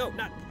 Oh, no,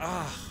 not...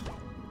 Ah.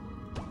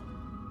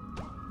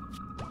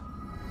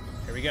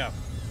 Here we go.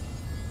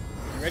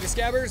 You ready,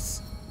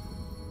 Scabbers?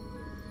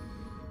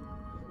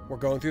 We're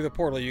going through the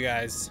portal, you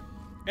guys.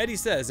 Eddie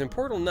says, in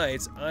Portal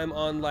Nights, I'm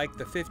on like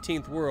the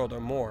 15th world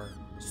or more.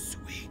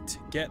 Sweet.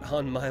 Get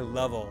on my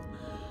level.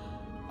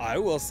 I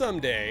will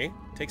someday.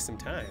 Take some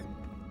time.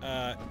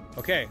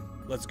 Okay,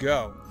 let's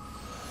go.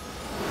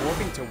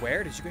 Warping to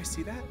where? Did you guys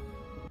see that?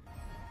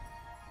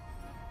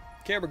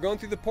 Okay, we're going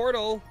through the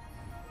portal.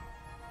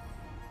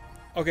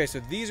 Okay, so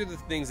these are the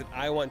things that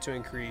I want to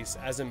increase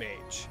as a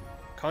mage.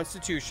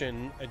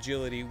 Constitution,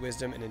 agility,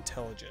 wisdom, and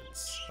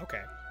intelligence.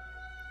 Okay.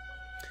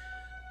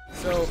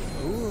 So,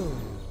 ooh,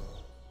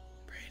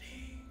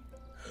 pretty.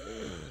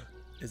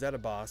 Is that a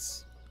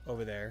boss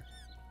over there?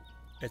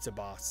 It's a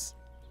boss.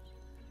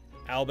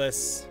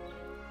 Albus.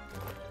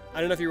 I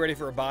don't know if you're ready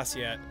for a boss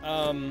yet.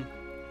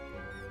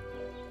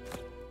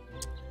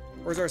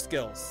 Where's our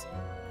skills?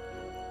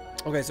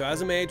 Okay, so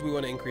as a mage, we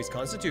want to increase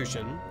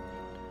Constitution,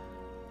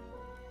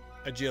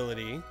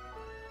 agility,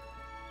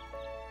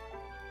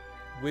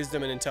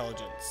 wisdom, and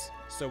intelligence.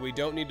 So we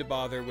don't need to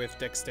bother with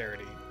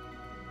dexterity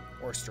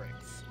or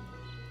strength.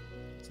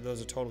 So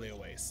those are totally a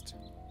waste.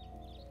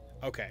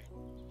 Okay.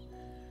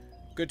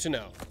 Good to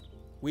know.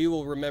 We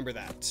will remember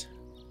that.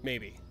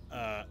 Maybe.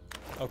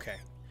 Okay.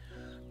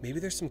 Maybe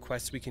there's some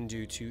quests we can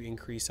do to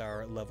increase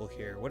our level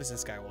here. What does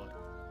this guy want?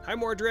 Hi,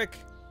 Mordric.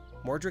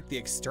 Mordric the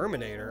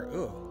Exterminator.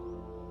 Ooh.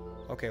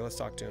 Okay, let's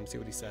talk to him, see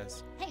what he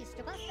says.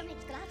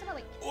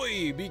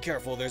 Oi, be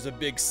careful. There's a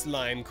big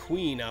slime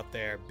queen out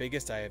there.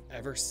 Biggest I have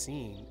ever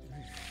seen.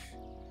 Oof.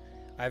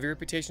 I have a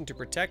reputation to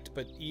protect,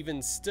 but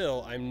even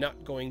still, I'm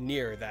not going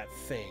near that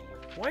thing.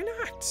 Why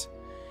not?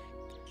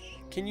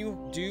 Can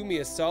you do me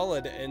a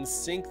solid and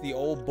sink the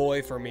old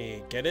boy for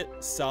me? Get it?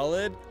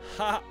 Solid?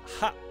 Ha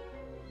ha.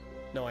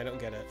 No, I don't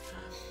get it.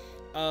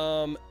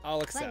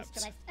 I'll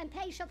accept.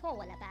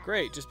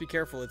 Great, just be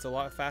careful. It's a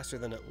lot faster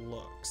than it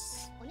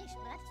looks.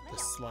 The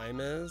slime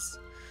is.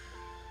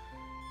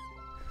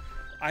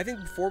 I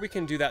think before we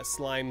can do that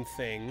slime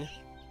thing,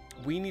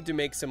 we need to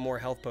make some more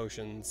health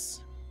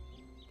potions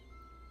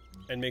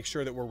and make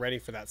sure that we're ready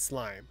for that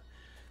slime.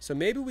 So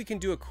maybe we can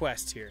do a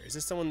quest here. Is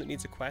this someone that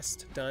needs a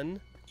quest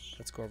done?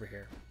 Let's go over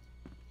here.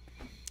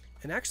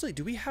 And actually,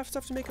 do we have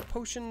stuff to make a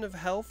potion of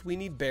health? We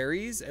need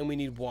berries and we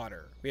need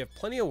water. We have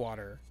plenty of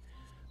water,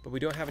 but we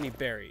don't have any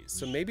berries.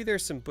 So maybe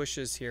there's some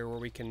bushes here where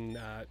we can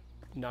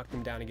knock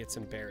them down and get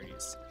some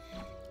berries.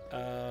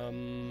 How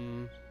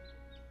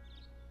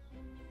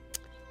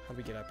do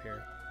we get up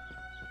here?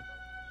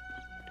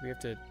 Do we have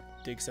to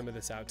dig some of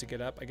this out to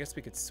get up? I guess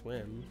we could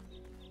swim.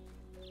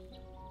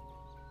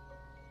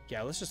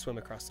 Yeah, let's just swim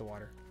across the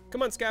water.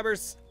 Come on,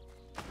 Scabbers.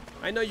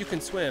 I know you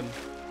can swim.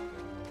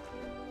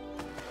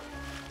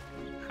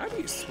 How do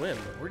you swim?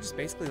 We're just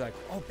basically like,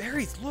 oh,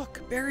 berries,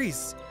 look,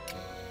 berries.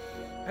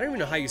 I don't even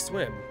know how you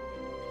swim.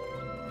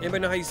 Anybody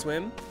know how you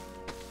swim?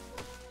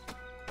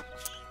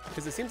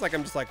 Because it seems like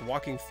I'm just like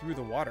walking through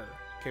the water.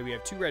 Okay, we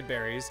have 2 red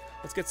berries.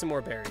 Let's get some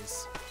more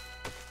berries.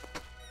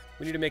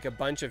 We need to make a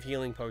bunch of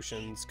healing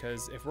potions,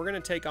 because if we're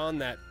gonna take on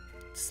that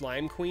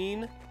slime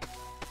queen,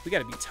 we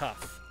gotta be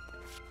tough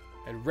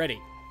and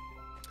ready.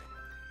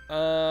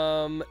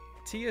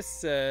 Tia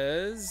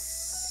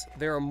says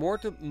there are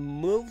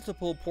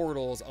multiple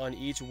portals on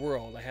each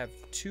world. I have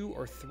 2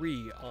 or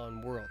 3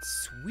 on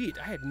worlds. Sweet,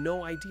 I had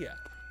no idea.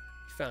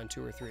 You found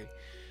 2 or 3.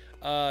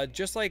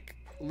 Just like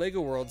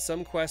Lego World,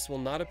 some quests will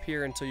not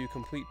appear until you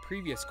complete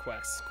previous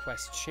quests.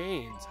 Quest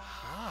chains.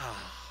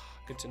 Ah,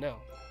 good to know.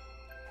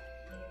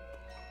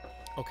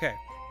 Okay.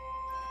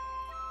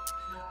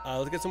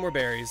 Let's get some more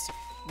berries.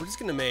 We're just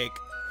gonna make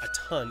a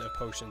ton of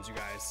potions, you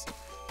guys.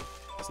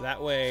 So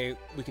that way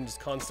we can just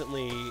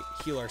constantly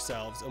heal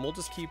ourselves, and we'll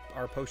just keep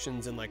our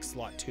potions in like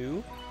slot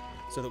 2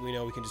 so that we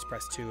know we can just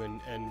press 2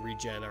 and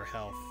regen our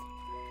health.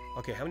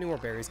 Okay, how many more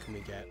berries can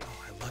we get?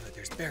 Oh, I love it.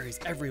 There's berries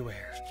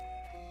everywhere.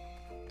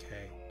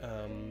 Okay,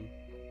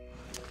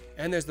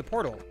 and there's the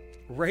portal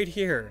right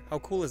here. How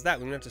cool is that?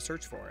 We don't have to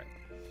search for it.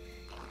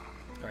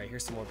 All right,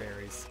 here's some more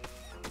berries.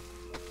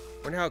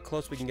 Wonder how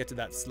close we can get to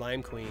that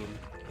slime queen.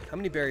 How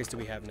many berries do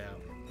we have now?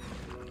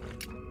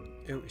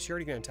 Ooh, is she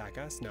already gonna attack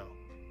us? No.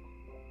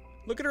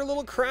 Look at her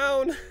little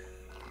crown.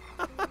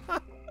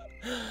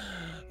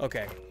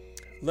 Okay,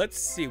 let's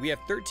see. We have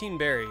 13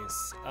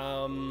 berries.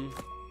 How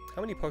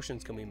many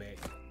potions can we make?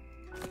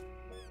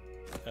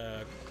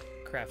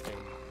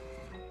 Crafting.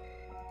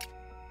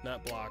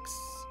 Not blocks.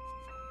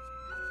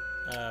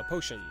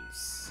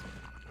 Potions.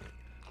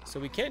 So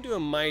we can't do a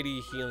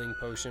mighty healing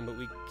potion, but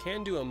we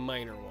can do a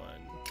minor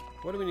one.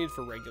 What do we need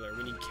for regular?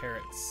 We need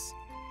carrots.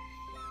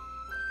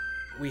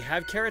 We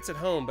have carrots at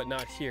home, but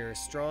not here.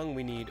 Strong,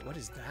 we need, what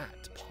is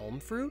that?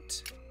 Palm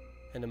fruit?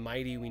 And a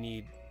mighty, we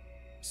need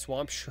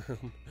swamp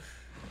shroom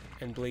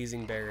and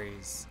blazing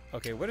berries.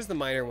 Okay, what does the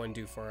minor one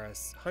do for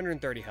us?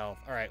 130 health.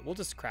 All right, we'll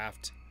just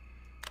craft.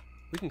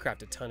 We can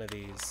craft a ton of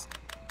these.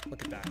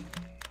 Look at that.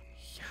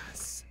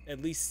 Yes,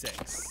 at least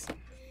 6.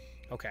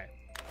 Okay.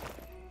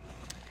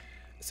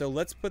 So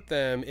let's put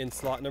them in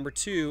slot number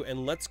 2,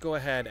 and let's go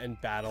ahead and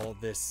battle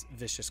this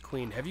vicious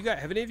queen. Have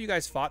any of you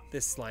guys fought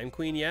this slime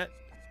queen yet?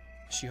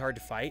 Is she hard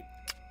to fight?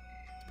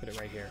 Put it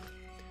right here.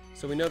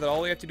 So we know that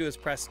all we have to do is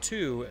press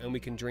 2 and we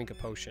can drink a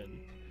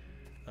potion.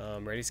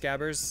 Ready,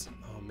 Scabbers?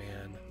 Oh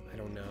man, I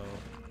don't know.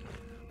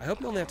 I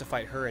hope we only have to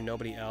fight her and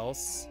nobody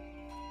else.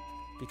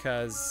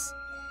 Because,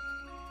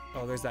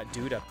 oh, there's that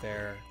dude up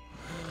there.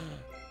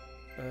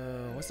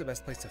 What's the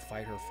best place to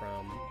fight her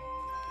from?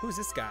 Who's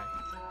this guy?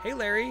 Hey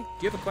Larry, do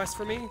you have a quest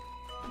for me?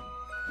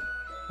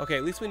 Okay,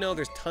 at least we know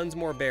there's tons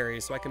more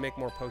berries, so I can make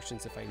more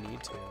potions if I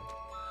need to.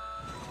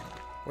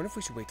 I wonder if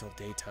we should wait till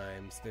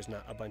daytime so there's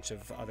not a bunch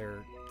of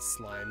other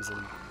slimes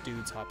and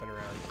dudes hopping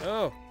around.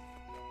 Oh!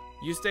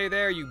 You stay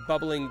there, you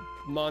bubbling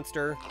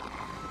monster.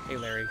 Hey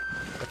Larry,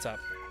 what's up?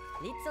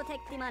 The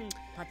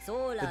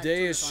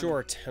day is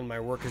short and my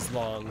work is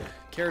long.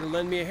 Care to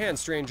lend me a hand,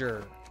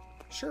 stranger?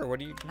 Sure, what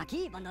do you...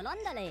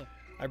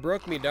 I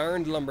broke me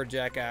darned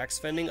lumberjack axe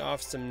fending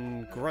off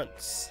some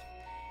grunts.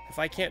 If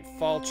I can't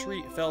fell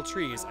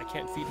trees, I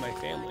can't feed my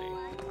family.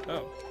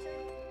 Oh.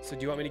 So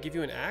do you want me to give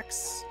you an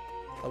axe?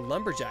 A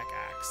lumberjack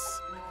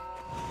axe.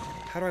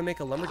 How do I make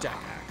a lumberjack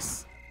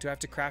axe? Do I have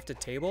to craft a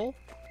table?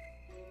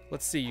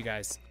 Let's see, you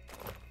guys.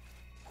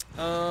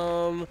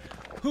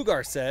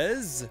 Hugar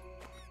says...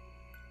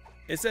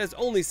 It says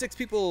only 6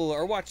 people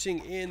are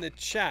watching in the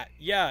chat.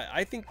 Yeah,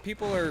 I think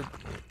people are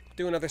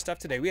doing other stuff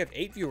today. We have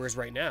 8 viewers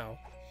right now.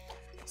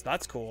 So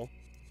that's cool.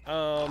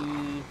 So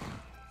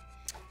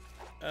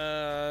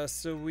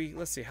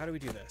let's see, how do we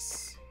do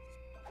this?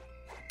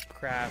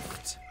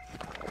 Craft.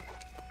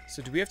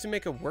 So do we have to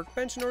make a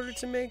workbench in order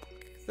to make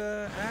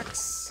the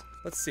axe?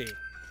 Let's see.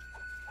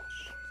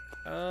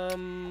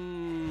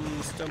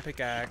 Stone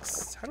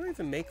pickaxe. How do I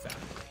even make that?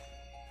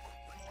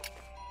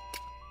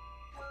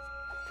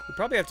 We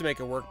probably have to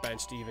make a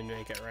workbench to even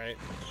make it, right?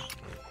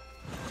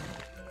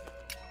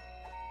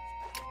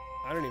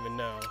 I don't even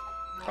know.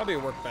 Probably a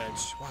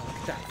workbench. Wow, look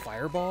at that.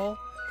 Fireball?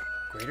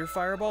 Greater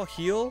fireball?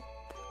 Heal?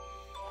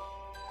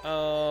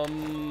 I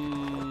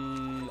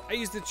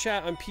use the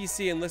chat on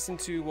PC and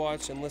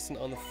watch and listen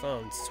on the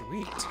phone.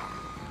 Sweet.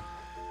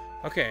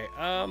 Okay,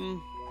 how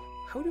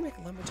do we make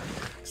a lumberjack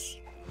axe?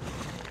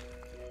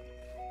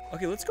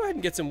 Okay, let's go ahead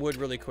and get some wood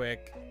really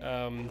quick.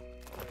 And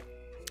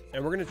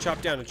we're gonna chop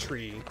down a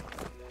tree.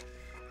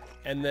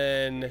 And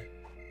then...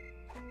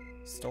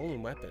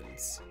 Stolen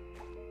weapons.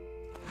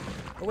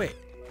 Oh, wait.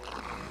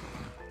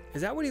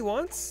 Is that what he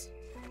wants?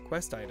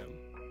 Quest item.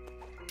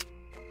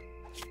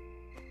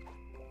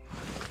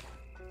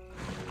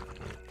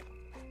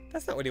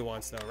 That's not what he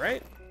wants, though,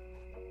 right?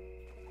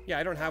 Yeah,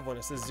 I don't have one.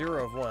 It says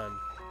 0 of 1.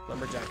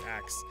 Lumberjack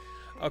axe.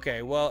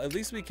 Okay, well, at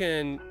least we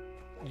can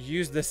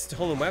use this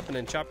stolen weapon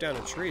and chop down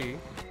a tree.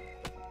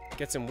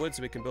 Get some wood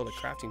so we can build a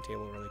crafting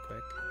table really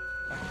quick.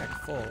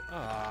 Backpack full.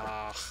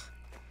 Ah.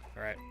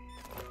 Alright.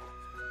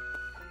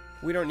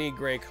 We don't need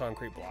gray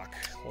concrete block.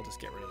 We'll just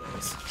get rid of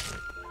those.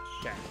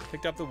 Okay,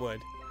 picked up the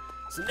wood.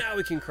 So now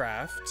we can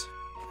craft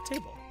a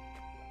table.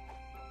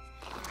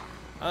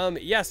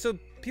 Yeah, so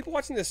people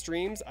watching the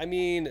streams, I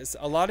mean,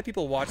 a lot of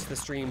people watch the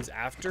streams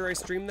after I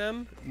stream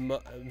them.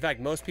 In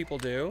fact, most people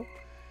do.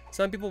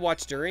 Some people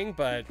watch during,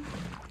 but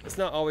it's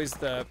not always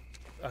the...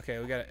 Okay,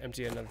 we gotta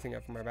empty another thing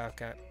up from our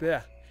backpack.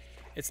 Blech.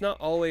 It's not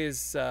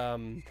always,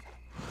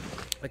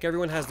 like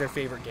everyone has their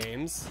favorite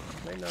games.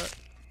 Can I not?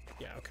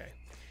 Yeah, okay.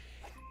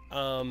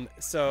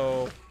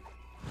 So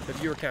the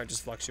viewer count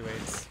just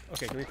fluctuates.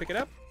 Okay, can we pick it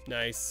up?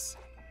 Nice.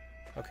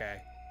 Okay.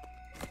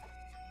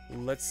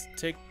 Let's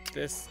take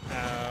this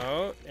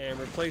out and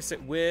replace it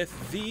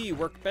with the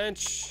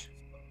workbench.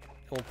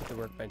 And we'll put the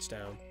workbench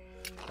down.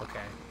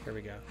 Okay, here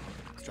we go.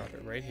 Let's drop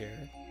it right here.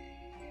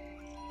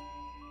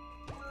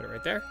 Put it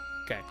right there.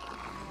 Okay.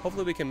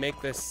 Hopefully we can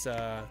make this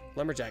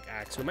lumberjack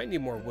axe. We might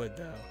need more wood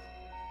though.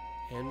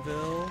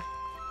 Anvil,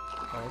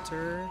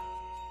 altar,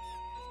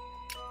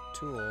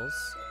 tools.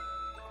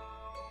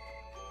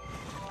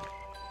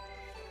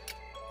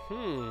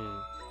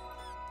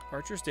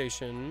 Archer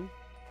station,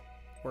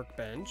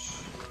 workbench.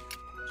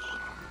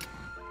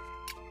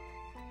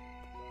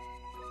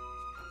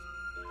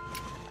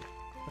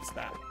 What's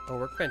that? Oh,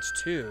 workbench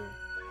 2.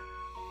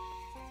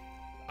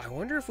 I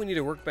wonder if we need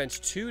a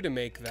workbench 2 to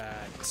make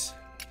that.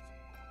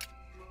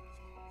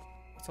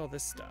 What's all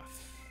this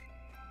stuff?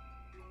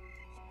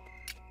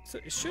 So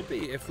it should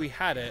be if we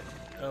had it.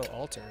 Oh,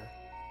 altar.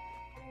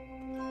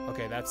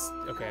 Okay, that's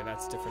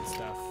different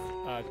stuff.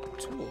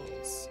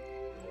 Tools.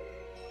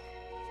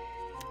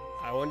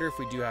 I wonder if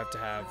we do have to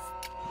have,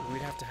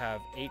 we'd have to have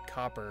 8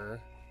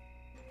 copper.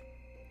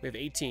 We have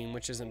 18,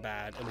 which isn't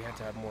bad, and we have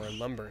to have more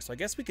lumber. So I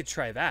guess we could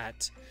try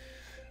that.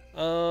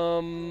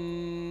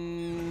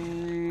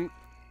 I'm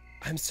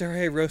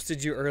sorry I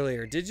roasted you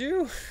earlier. Did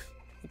you?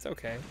 It's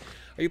okay.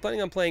 Are you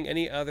planning on playing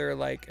any other,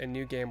 like, a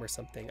new game or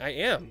something? I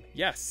am,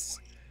 yes.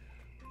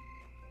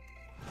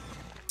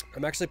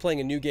 I'm actually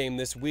playing a new game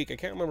this week. I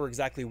can't remember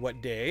exactly what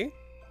day,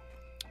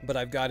 but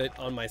I've got it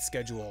on my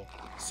schedule.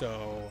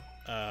 So,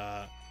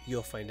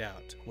 you'll find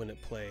out when I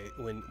play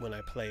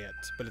it.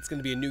 But it's going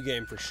to be a new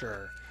game for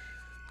sure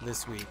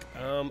this week.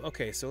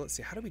 Okay, so let's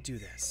see. How do we do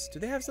this? Do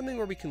they have something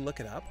where we can look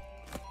it up?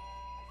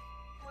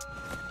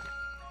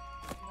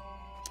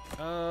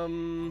 I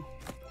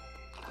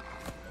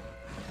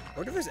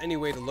wonder if there's any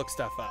way to look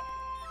stuff up.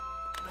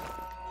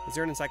 Is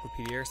there an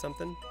encyclopedia or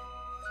something?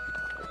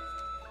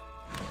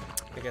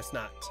 I guess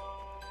not.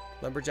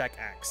 Lumberjack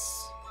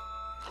axe.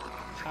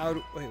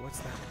 Wait, what's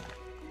that?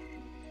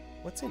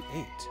 What's in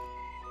 8?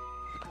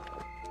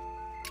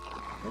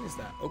 What is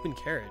that? Open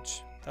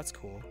carriage. That's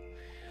cool.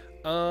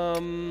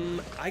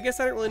 I guess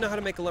I don't really know how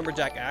to make a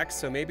lumberjack axe,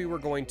 so maybe we're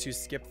going to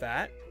skip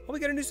that. Oh, we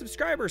got a new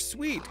subscriber.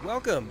 Sweet.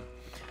 Welcome.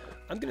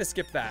 I'm going to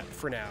skip that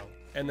for now.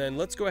 And then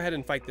let's go ahead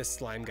and fight this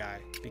slime guy,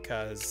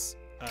 because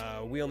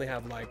we only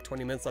have like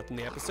 20 minutes left in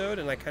the episode,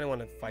 and I kind of want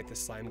to fight this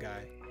slime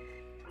guy.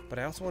 But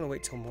I also want to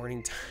wait till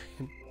morning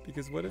time,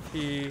 because what if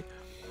he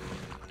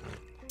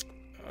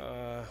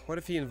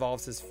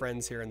involves his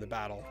friends here in the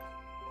battle?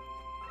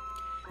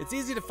 It's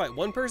easy to fight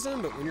one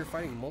person, but when you're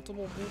fighting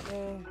multiple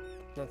people,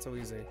 not so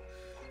easy.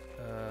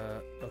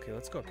 Okay,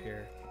 let's go up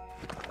here.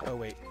 Oh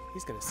wait,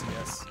 he's gonna see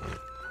us.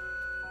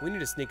 We need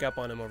to sneak up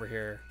on him over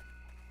here.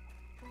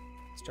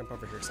 Let's jump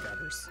over here,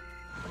 Scabbers.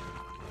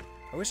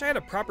 I wish I had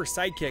a proper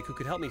sidekick who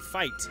could help me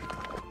fight.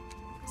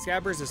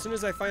 Scabbers, as soon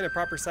as I find a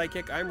proper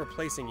sidekick, I'm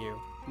replacing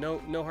you.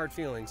 No hard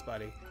feelings,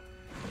 buddy.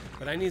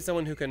 But I need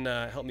someone who can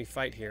help me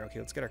fight here. Okay,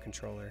 let's get our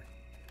controller.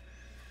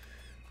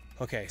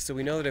 Okay, so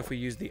we know that if we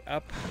use the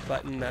up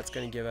button, that's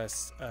going to give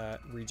us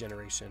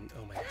regeneration.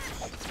 Oh my gosh.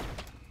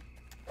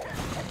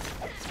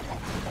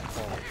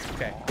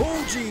 Okay.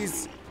 Oh,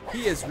 jeez!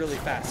 He is really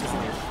fast,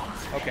 isn't he?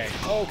 Okay,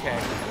 okay.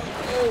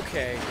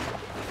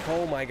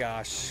 Oh my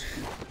gosh.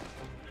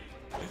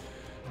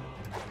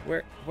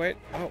 Wait,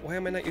 oh, why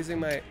am I not using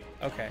my...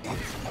 Okay,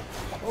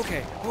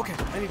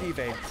 I need to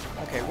evade.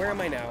 Okay, where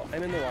am I now?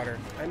 I'm in the water.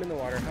 How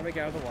do I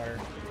get out of the water?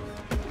 Oh,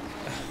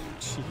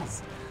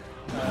 jeez.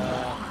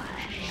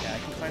 Yeah, I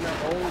can climb out.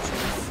 Oh,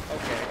 jeez.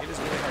 Okay, it is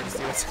really hard to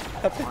see what's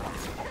happening.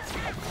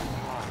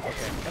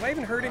 Okay, have I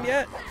even heard him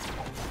yet?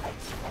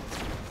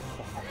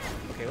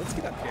 Okay, let's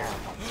get up here.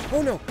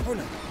 Oh no!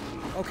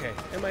 Okay,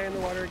 am I in the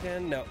water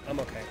again? No,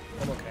 I'm okay.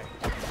 Okay,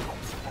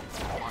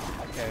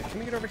 can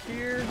we get over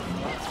here?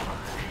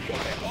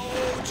 Okay.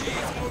 Oh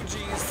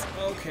jeez.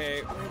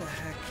 Okay, where the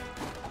heck?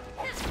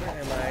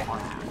 Where am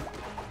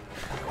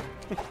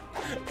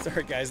I?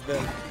 Sorry guys, the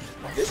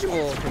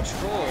visual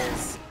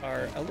controls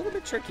are a little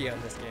bit tricky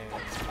on this game.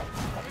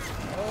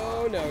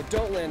 Oh no,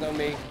 don't land on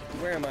me.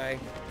 Where am I?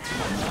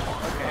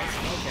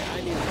 Okay,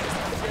 I need to get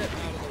out of the way here.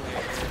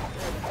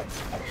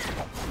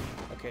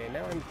 Okay,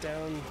 now I'm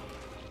down.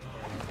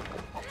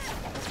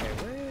 Okay,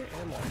 where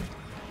am I?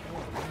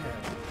 Oh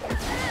man.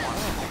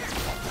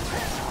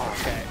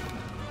 Okay.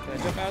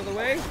 of the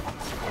way.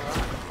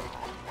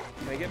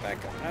 Can I get back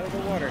out of the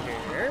water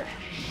here?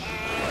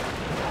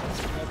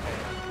 Okay.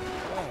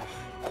 Oh.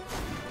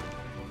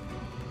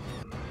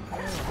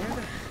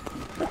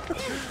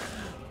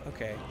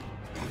 Okay.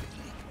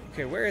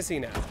 Okay, where is he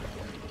now?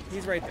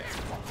 He's right there.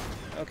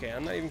 Okay,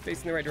 I'm not even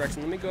facing the right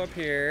direction. Let me go up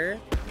here.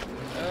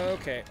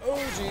 Okay. Oh,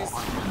 jeez.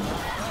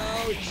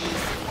 Oh,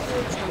 jeez.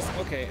 Oh, jeez.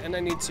 Okay, and I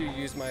need to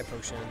use my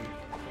potion.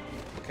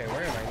 Okay,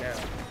 where am I now?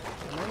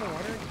 Am I in the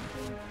water?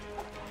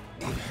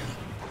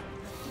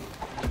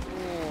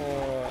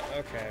 Oh,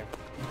 okay.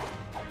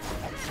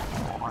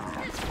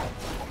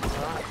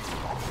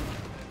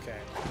 Okay.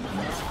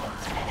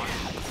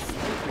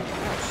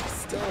 She's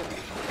still...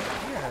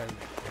 Man.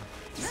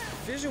 Just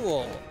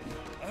visual.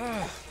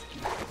 Ugh.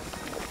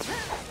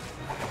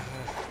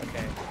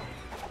 Okay.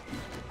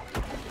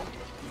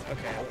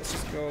 Okay, let's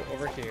just go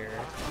over here.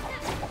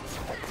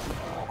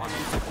 I'm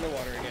stuck in the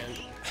water again.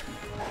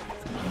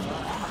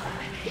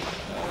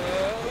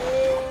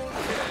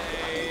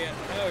 Okay.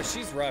 Oh,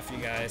 she's rough, you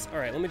guys.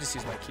 Alright, let me just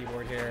use my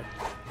keyboard here.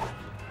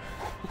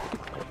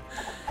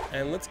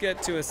 And let's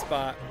get to a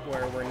spot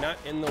where we're not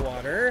in the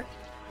water.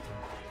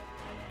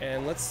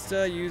 And let's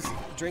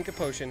drink a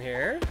potion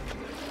here.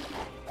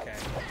 Okay.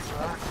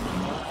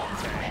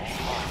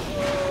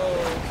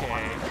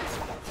 Okay.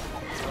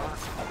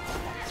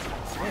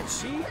 Man,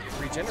 she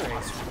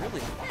regenerates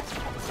really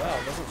well,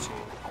 doesn't she?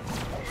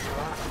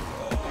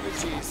 Oh,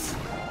 jeez.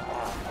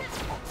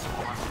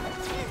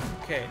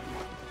 Okay.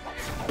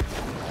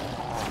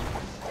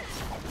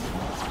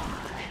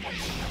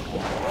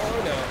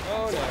 Oh no,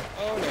 oh no,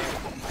 oh no.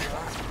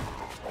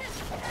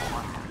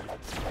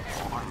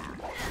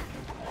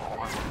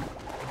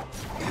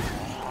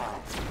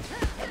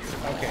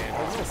 Okay,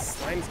 those little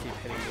slimes keep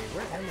hitting me.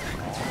 Where am I?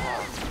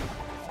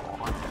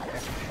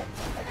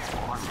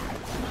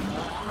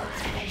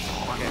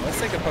 Okay, let's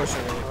take a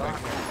potion really quick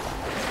here.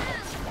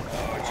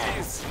 Oh,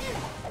 jeez.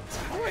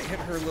 How do I hit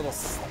her little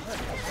slime?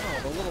 Oh,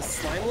 the little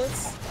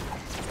slimelets?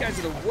 These guys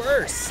are the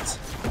worst.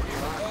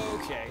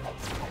 Okay.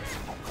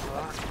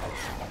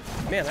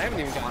 Man, I haven't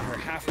even gotten her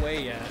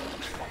halfway yet.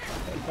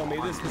 Oh,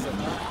 maybe this was a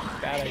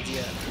bad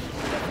idea.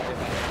 Definitely a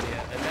bad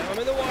idea. And now I'm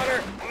in the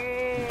water.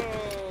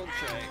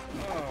 Okay.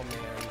 Oh, man.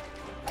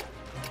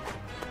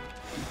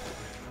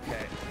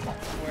 Okay.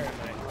 Where am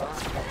I?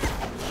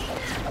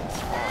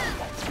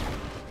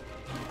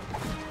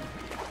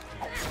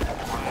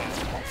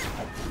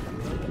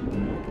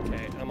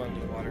 Okay, I'm under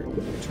the water. Let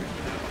me try to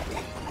get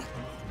out.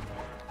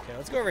 Okay,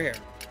 let's go over here.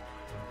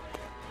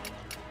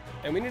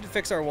 And we need to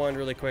fix our wand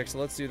really quick, so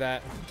let's do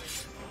that.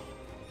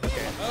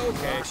 Okay,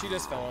 okay, she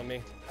just fell on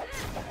me.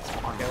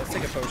 Okay, let's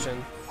take a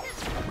potion.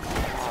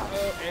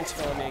 Oh, and she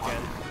fell on me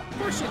again. Of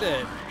course she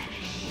did.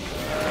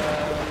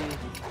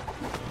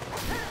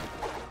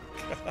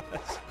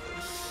 Gosh.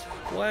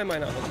 Why am I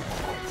not looking?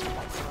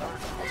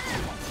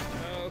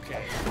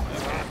 Okay,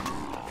 okay.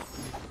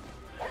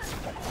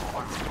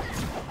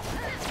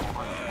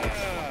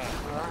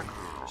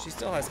 She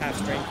still has half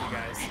strength, you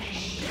guys.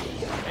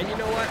 And you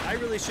know what? I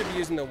really should be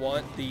using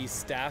the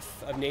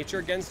staff of nature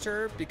against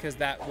her because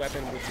that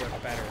weapon would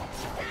work better.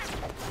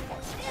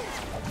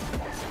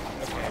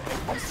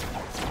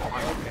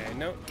 Okay, okay,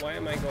 no, why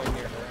am I going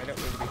near her? I don't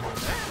need to be doing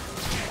that.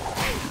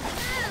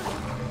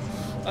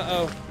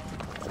 Uh-oh.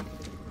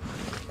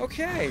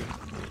 Okay.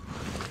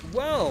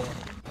 Well.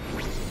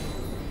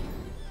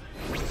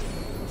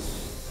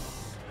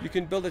 You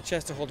can build a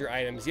chest to hold your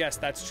items. Yes,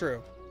 that's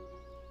true.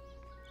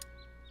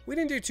 We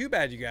didn't do too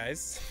bad, you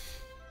guys.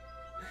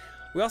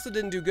 We also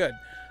didn't do good.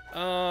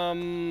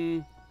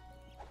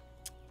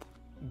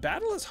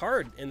 Battle is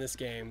hard in this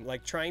game.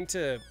 Like, trying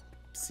to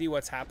see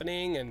what's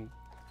happening and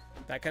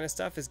that kind of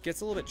stuff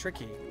gets a little bit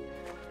tricky.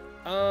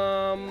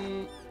 I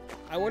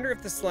wonder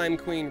if the Slime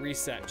Queen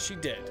reset. She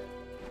did.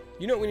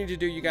 You know what we need to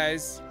do, you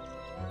guys?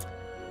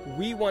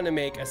 We want to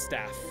make a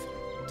staff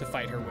to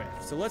fight her with.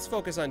 So let's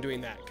focus on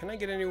doing that. Can I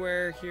get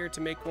anywhere here to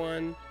make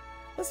one?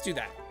 Let's do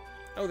that.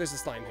 Oh, there's a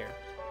slime here.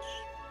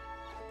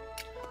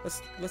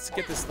 Let's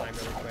get this slime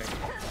really quick.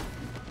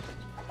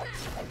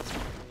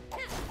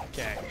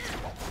 Okay.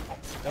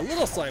 The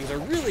little slimes are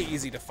really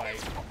easy to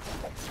fight.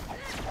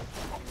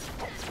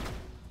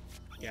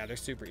 Yeah, they're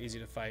super easy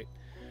to fight.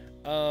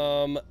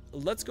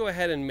 Let's go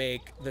ahead and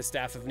make the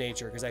Staff of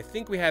Nature, because I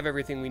think we have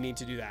everything we need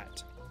to do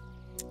that.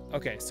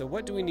 Okay, so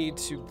what do we need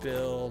to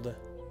build?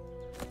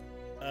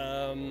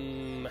 How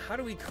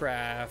do we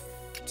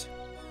craft?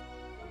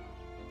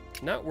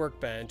 Not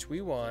workbench,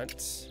 we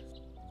want...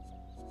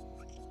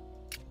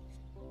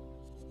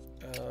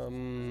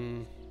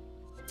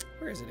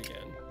 where is it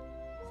again?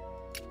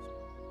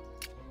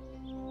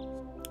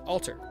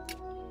 Altar.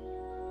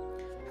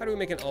 How do we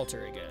make an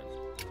altar again?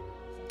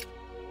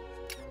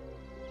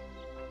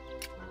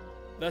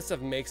 That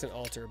stuff makes an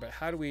altar, but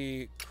how do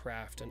we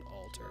craft an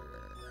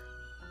altar?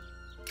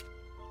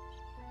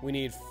 We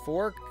need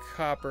 4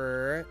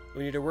 copper,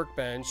 we need a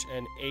workbench,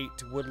 and 8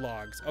 wood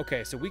logs.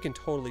 Okay, so we can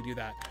totally do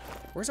that.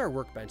 Where's our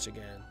workbench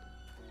again?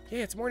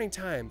 Yeah, it's morning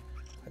time.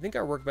 I think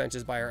our workbench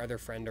is by our other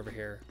friend over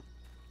here.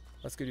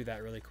 Let's go do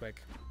that really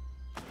quick.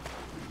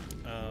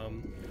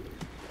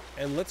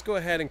 And let's go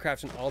ahead and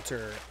craft an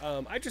altar.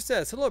 Idris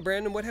says, hello,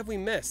 Brandon. What have we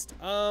missed?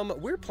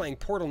 We're playing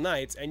Portal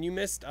Knights, and you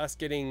missed us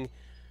getting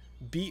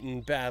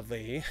beaten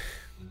badly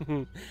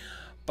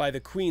by the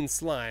Queen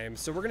Slime.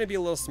 So we're going to be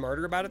a little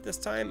smarter about it this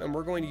time, and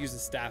we're going to use the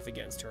staff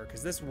against her,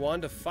 because this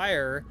Wand of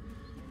Fire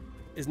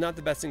is not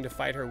the best thing to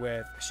fight her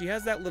with. She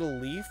has that little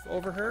leaf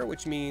over her,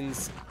 which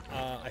means,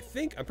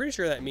 I'm pretty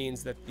sure that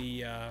means that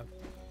the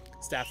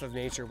Staff of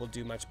Nature will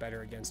do much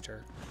better against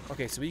her.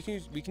 Okay, so we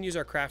can use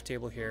our craft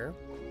table here.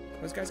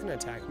 Are those guys gonna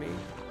attack me?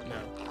 No,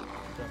 I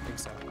don't think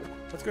so.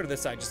 Let's go to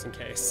this side just in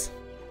case.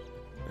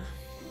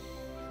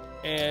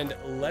 And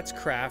let's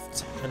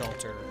craft an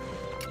altar.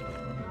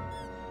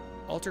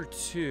 Altar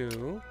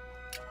 2.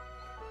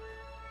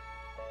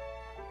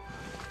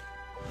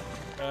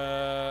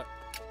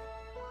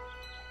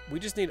 We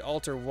just need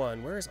altar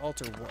 1. Where is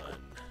altar 1?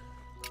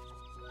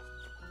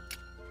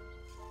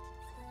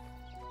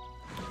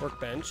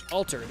 Workbench.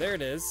 Altar. There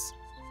it is.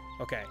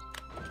 Okay.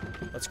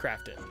 Let's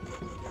craft it.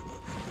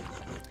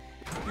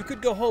 You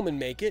could go home and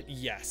make it.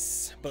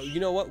 Yes. But you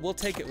know what? We'll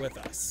take it with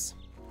us.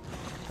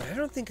 But I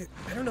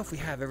don't know if we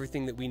have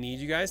everything that we need,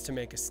 you guys, to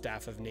make a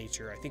Staff of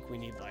Nature. I think we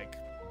need, like,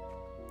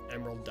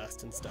 emerald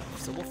dust and stuff.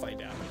 So we'll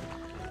find out.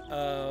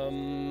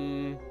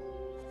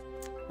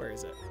 Where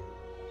is it?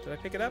 Did I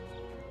pick it up?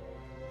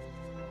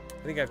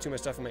 I think I have too much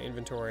stuff in my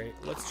inventory.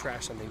 Let's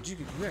trash something.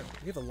 We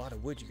have a lot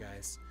of wood, you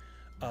guys.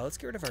 Let's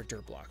get rid of our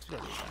dirt blocks. We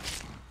don't need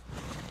that.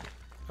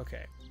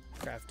 Okay.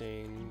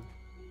 Crafting.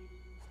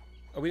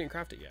 Oh, we didn't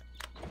craft it yet.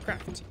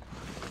 Craft.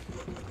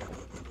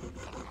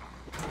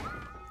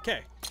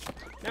 Okay.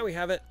 Now we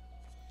have it.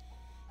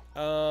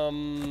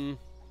 Alright.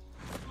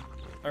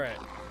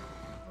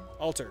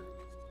 Altar.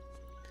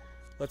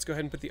 Let's go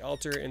ahead and put the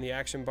altar in the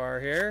action bar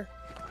here.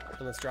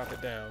 And let's drop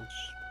it down.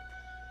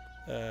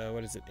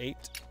 What is it? 8?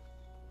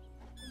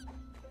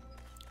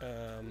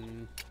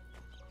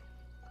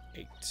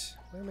 8.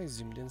 Why am I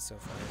zoomed in so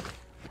far?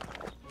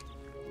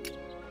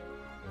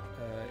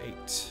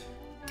 8.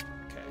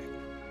 Okay.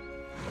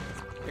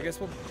 I guess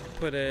we'll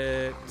put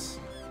it...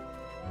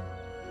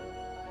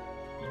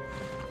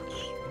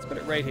 Let's put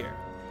it right here.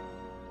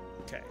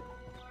 Okay.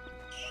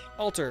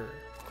 Altar.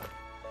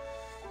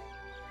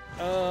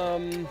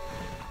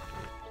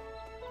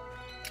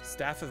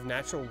 Staff of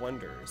Natural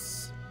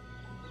Wonders.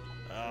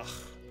 Ugh.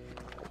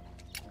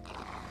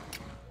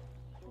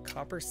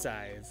 Copper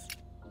Scythe.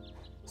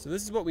 So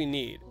this is what we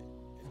need.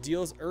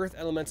 Deals earth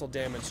elemental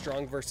damage,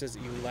 strong versus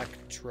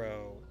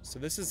electro. So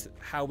this is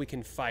how we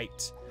can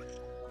fight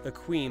the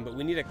queen, but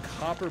we need a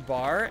copper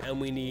bar and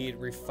we need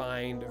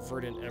refined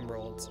verdant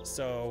emeralds.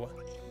 So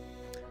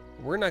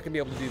we're not gonna be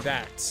able to do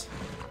that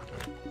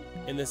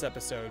in this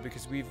episode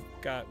because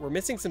we're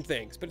missing some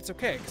things, but it's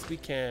okay because we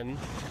can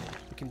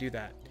do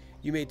that.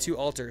 You made 2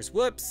 altars.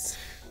 Whoops.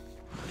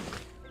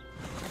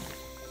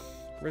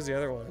 Where's the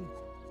other one?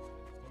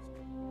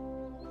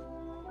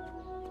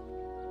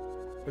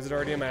 Was it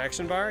already in my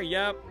action bar?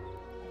 Yep.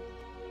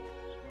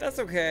 That's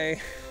okay.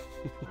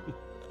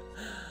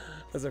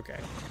 That's okay.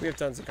 We have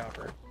tons of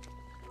copper.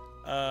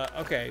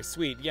 Okay,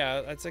 sweet.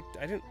 Yeah, that's like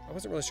I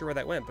wasn't really sure where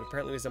that went, but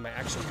apparently it was in my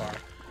action bar.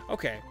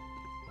 Okay.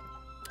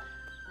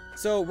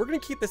 So we're gonna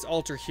keep this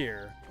altar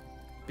here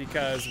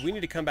because we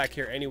need to come back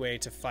here anyway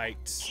to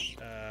fight.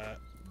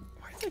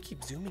 Why do I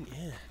keep zooming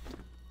in?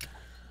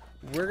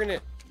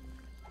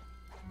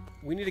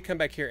 We need to come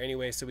back here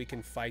anyway so we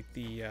can fight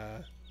the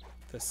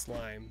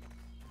slime.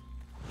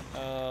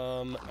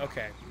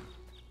 Okay.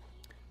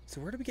 So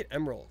where do we get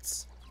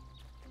emeralds?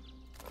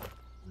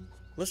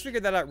 Let's figure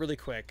that out really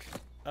quick.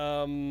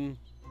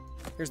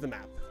 Here's the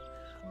map.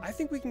 I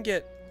think we can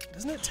get,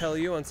 doesn't it tell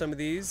you on some of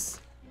these?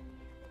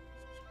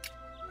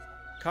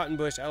 Cotton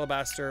bush,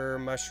 alabaster,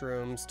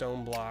 mushroom,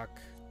 stone block.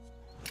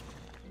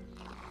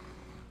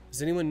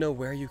 Does anyone know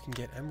where you can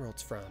get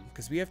emeralds from?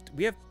 Because we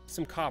have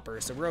some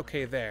copper, so we're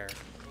okay there.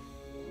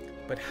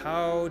 But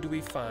how do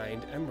we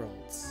find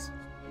emeralds?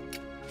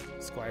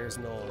 Squire's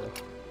Knoll.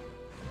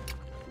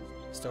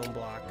 Stone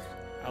block.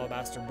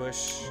 Alabaster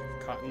bush.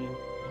 Cotton.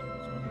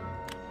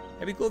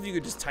 It'd be cool if you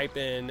could just type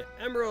in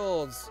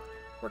emeralds.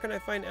 Where can I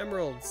find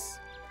emeralds?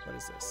 What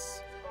is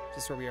this? Is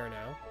this where we are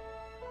now?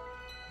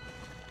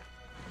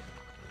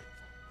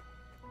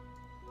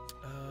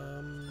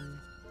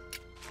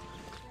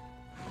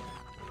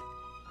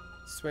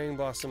 Swaying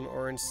blossom,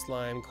 orange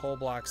slime, coal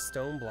block,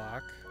 stone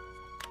block.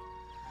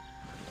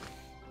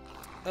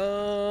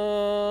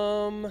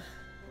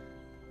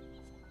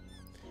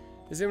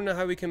 Does anyone know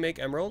how we can make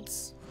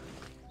emeralds?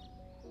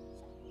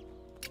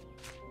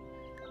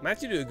 I might have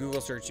to do a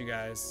Google search, you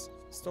guys.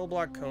 Stone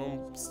block,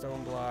 comb,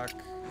 stone block.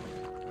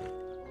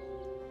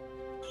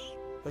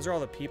 Those are all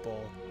the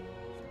people.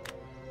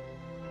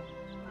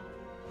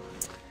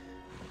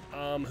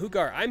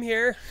 Hugar, I'm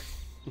here.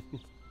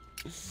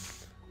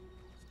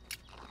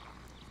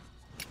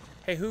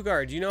 Hey,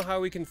 Hugar, do you know how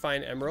we can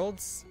find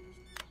emeralds?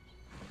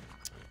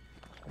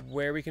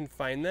 Where we can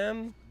find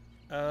them?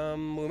 We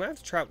might have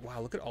to travel.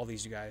 Wow, look at all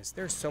these, you guys.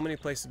 There's so many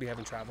places we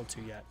haven't traveled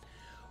to yet.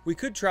 We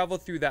could travel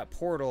through that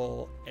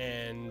portal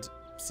and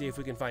see if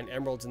we can find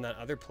emeralds in that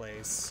other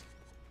place.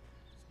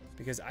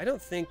 Because I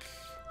don't think...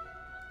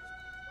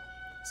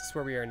 Is this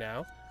where we are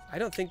now? I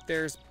don't think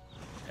there's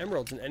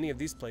emeralds in any of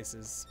these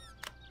places.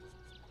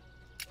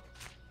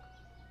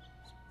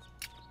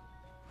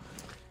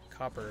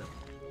 Copper.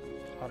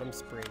 Autumn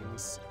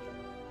Springs.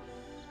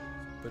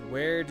 But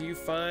where do you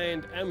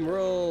find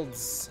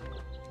emeralds?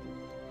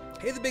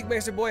 Hey, the Big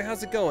Master boy,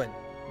 how's it going?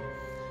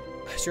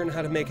 I sure know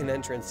how to make an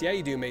entrance. Yeah,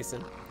 you do,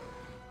 Mason.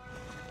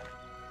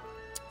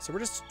 So we're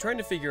just trying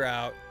to figure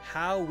out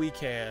how we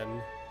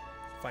can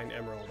find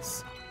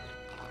emeralds.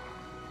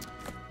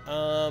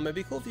 It'd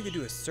be cool if you could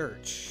do a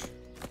search.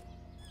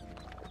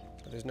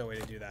 But there's no way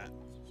to do that.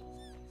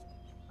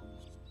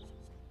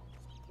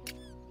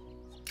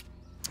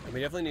 And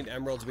we definitely need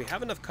emeralds. We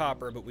have enough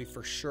copper, but we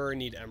for sure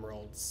need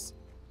emeralds.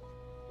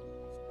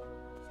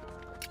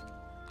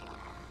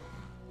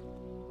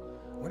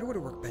 I wonder what a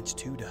workbench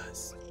 2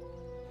 does.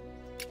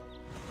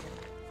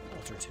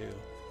 Altar 2.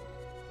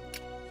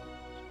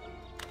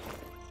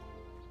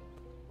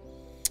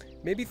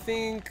 Maybe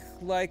think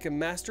like a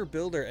master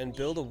builder and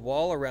build a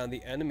wall around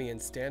the enemy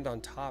and stand on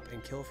top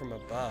and kill from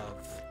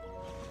above.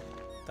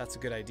 That's a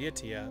good idea,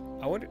 Tia.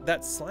 I wonder,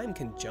 that slime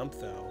can jump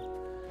though.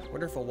 I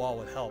wonder if a wall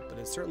would help, but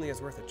it certainly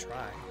is worth a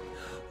try.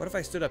 What if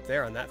I stood up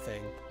there on that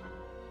thing?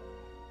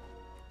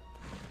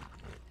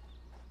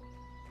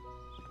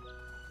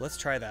 Let's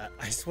try that.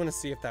 I just want to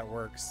see if that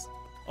works.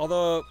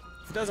 Although,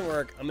 if it doesn't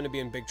work, I'm going to be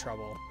in big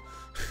trouble.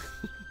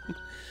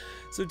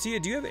 So Tia,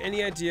 do you have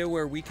any idea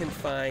where we can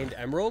find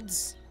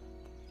emeralds?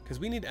 Because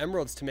we need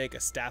emeralds to make a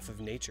staff of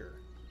nature.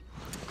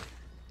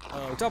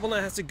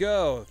 Topplenot has to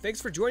go.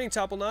 Thanks for joining,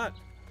 Topplenot.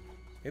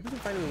 Maybe we can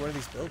find him in one of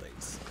these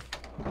buildings.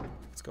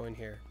 Let's go in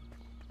here.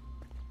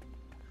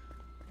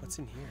 What's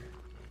in here?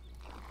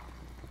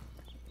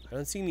 I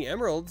don't see any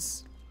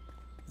emeralds.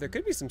 There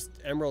could be some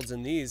emeralds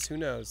in these. Who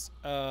knows?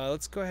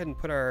 Let's go ahead and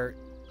put our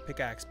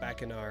pickaxe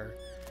back in our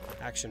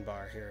action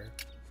bar here.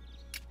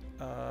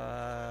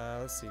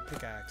 Let's see.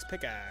 Pickaxe.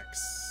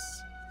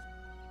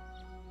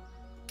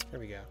 There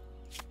we go.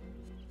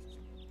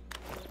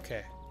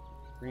 Okay.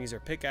 We're gonna use our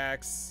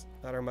pickaxe,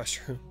 not our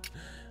mushroom.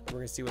 We're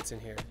gonna see what's in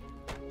here.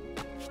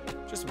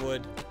 Just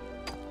wood.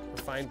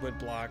 Refined wood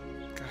block.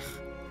 Ugh.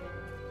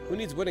 Who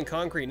needs wood and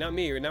concrete? Not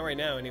me, or not right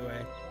now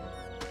anyway.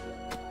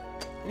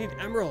 I need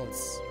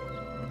emeralds.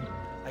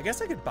 I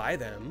guess I could buy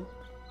them.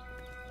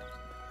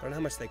 I don't know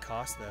how much they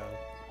cost though.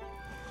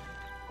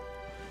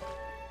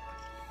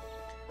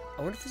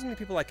 I wonder if there's any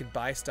people I could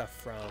buy stuff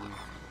from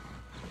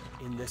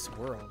in this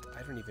world.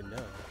 I don't even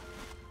know.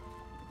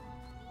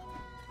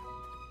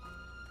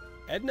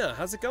 Edna,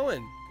 how's it going?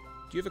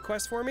 Do you have a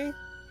quest for me?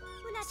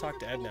 Let's talk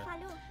to Edna.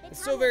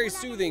 It's so very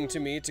soothing to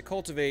me to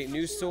cultivate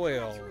new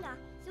soil.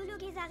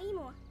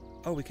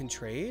 Oh, we can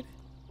trade?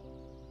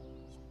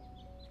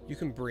 You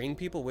can bring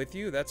people with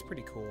you? That's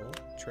pretty cool.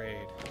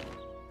 Trade.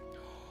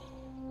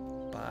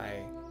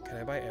 Buy. Can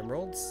I buy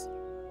emeralds?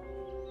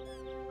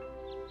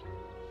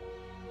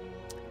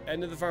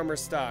 Edna the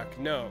farmer's stock.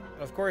 No.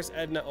 Of course,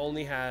 Edna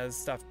only has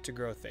stuff to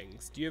grow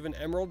things. Do you have an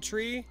emerald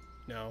tree?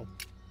 No.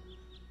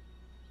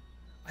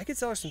 I could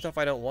sell her some stuff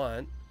I don't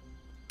want.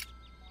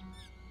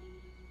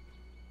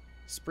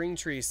 Spring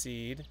tree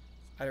seed.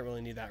 I don't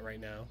really need that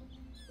right now.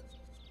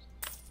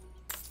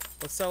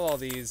 Let's sell all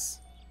these.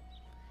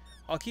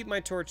 I'll keep my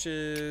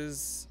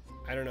torches.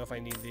 I don't know if I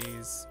need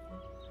these.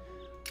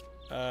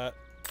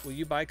 Will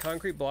you buy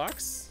concrete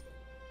blocks?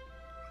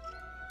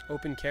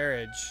 Open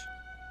carriage.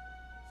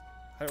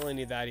 I don't really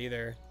need that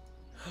either.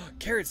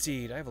 Carrot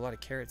seed. I have a lot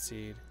of carrot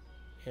seed.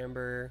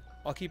 Amber.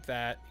 I'll keep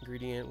that.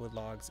 Ingredient, wood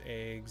logs,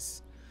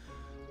 eggs.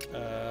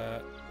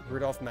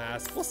 Rudolph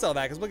mask. We'll sell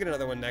that because we'll get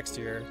another one next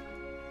year.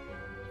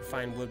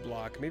 Refined wood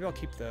block. Maybe I'll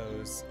keep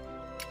those.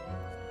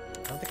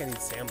 I don't think I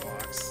need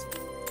sandbox.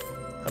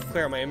 I'll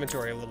clear out my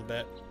inventory a little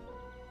bit.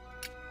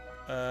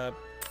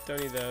 Don't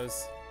need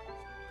those.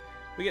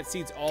 We get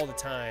seeds all the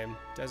time.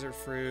 Desert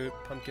fruit,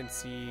 pumpkin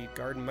seed,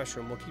 garden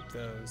mushroom. We'll keep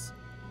those.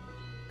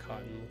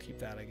 Cotton. We'll keep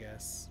that, I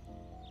guess.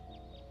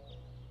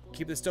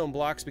 Keep the stone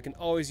blocks. We can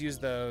always use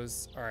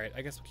those. Alright,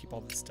 I guess we'll keep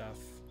all this stuff.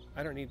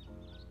 I don't need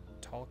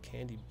tall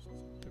candy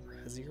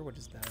brazier. What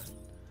is that?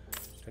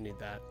 Don't need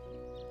that.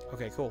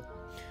 Okay, cool.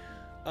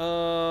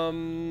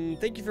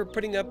 Thank you for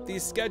putting up the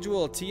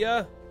schedule,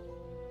 Tia.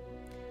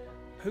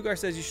 Hugar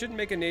says you shouldn't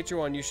make a nature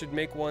one. You should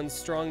make one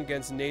strong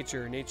against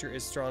nature. Nature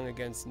is strong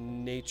against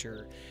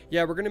nature.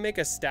 Yeah, we're gonna make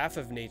a staff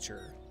of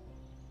nature.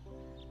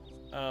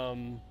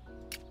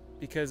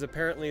 Because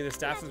apparently the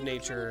staff of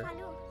nature.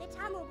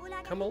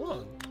 Come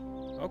along.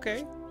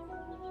 Okay.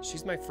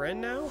 She's my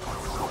friend now?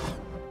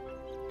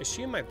 Is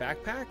she in my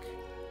backpack?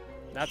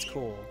 That's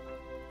cool.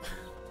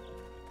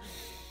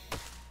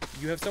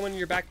 You have someone in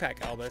your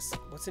backpack, Albus.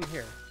 What's in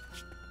here?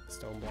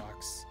 Stone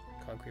blocks,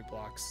 concrete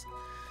blocks.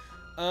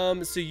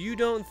 So you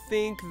don't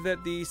think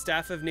that the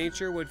Staff of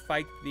Nature would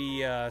fight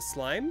the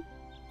slime?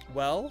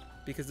 Well,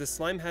 because the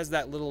slime has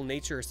that little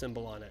nature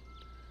symbol on it.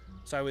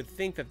 So I would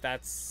think that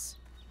that's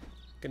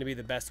going to be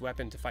the best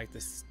weapon to fight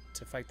this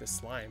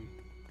slime.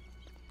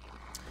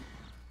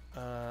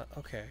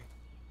 Okay.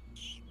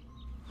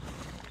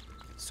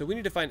 So we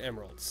need to find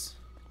emeralds.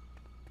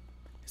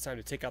 It's time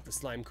to take out the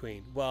slime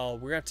queen. Well,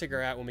 we're gonna take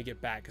her out when we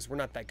get back because we're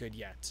not that good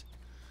yet.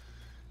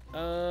 The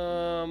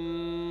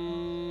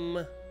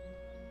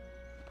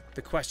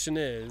question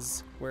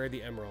is, where are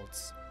the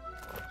emeralds?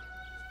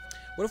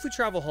 What if we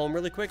travel home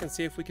really quick and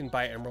see if we can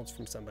buy emeralds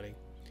from somebody?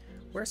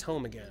 Where's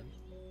home again?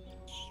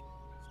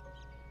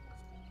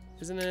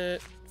 Isn't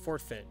it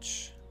Fort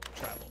Finch?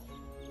 Travel.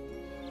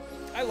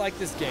 I like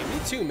this game. Me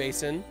too,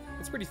 Mason.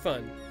 It's pretty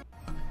fun.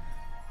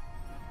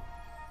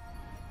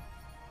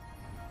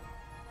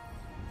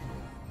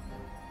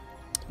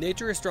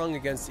 Nature is strong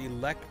against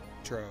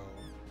electro.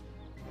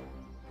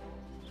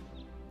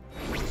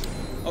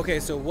 Okay,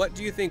 so what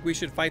do you think we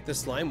should fight the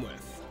slime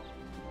with?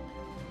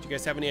 Do you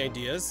guys have any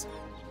ideas?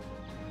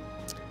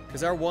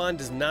 Because our wand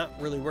is not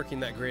really working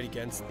that great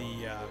against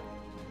the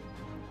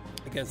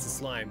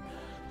slime.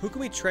 Who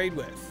can we trade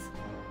with?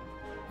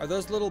 Are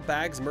those little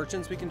bags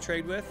merchants we can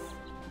trade with?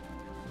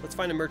 Let's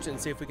find a merchant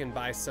and see if we can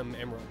buy some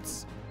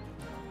emeralds.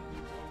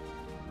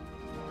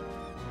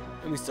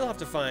 And we still have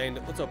to find,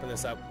 let's open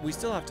this up. We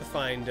still have to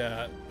find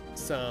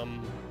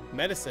some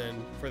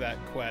medicine for that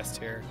quest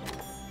here.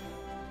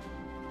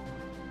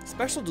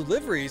 Special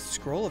deliveries,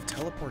 scroll of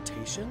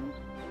teleportation?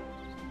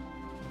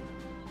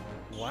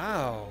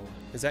 Wow.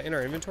 Is that in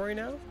our inventory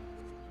now?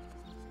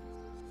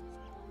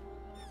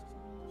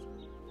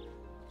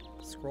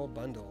 Scroll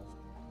bundle.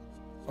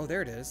 Oh,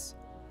 there it is.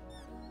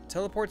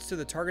 Teleports to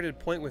the targeted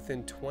point within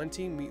a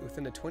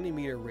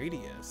 20-meter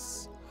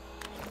radius.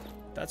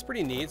 That's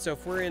pretty neat. So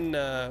if we're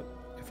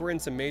in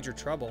some major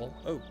trouble,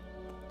 oh,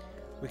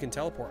 we can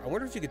teleport. I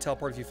wonder if you could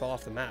teleport if you fall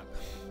off the map.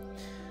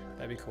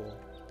 That'd be cool.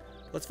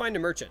 Let's find a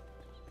merchant.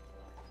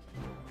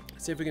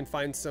 See if we can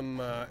find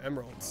some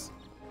emeralds.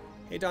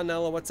 Hey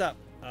Donella, what's up?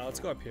 Let's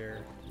go up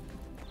here.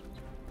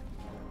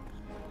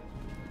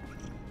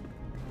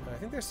 I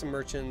think there's some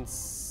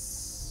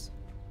merchants.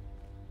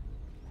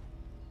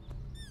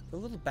 The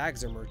little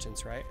bags are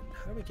merchants, right?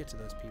 How do we get to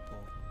those people?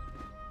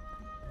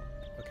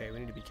 Okay, we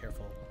need to be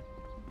careful.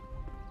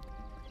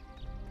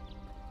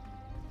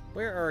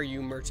 Where are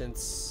you,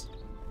 merchants?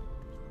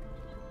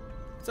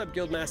 What's up,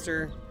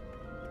 Guildmaster?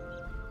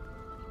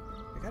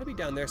 I gotta be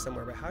down there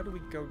somewhere, but how do we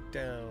go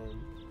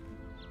down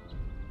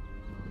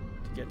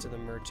to get to the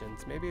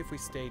merchants? Maybe if we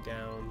stay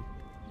down.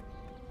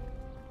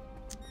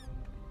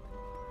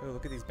 Oh,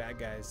 look at these bad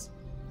guys.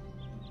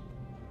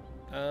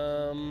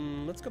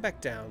 Let's go back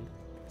down.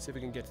 See if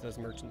we can get to those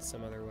merchants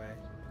some other way.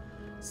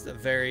 This is a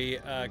very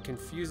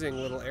confusing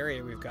little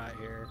area we've got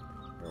here.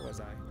 Where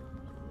was I?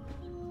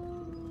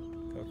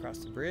 Go across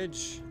the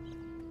bridge.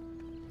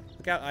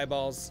 Look out,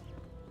 eyeballs.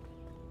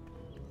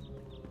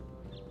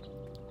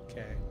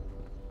 Okay.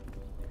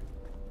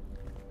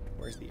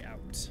 Where's the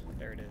out?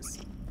 There it is.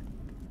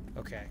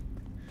 Okay.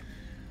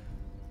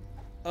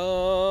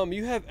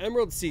 You have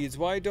emerald seeds.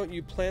 Why don't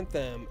you plant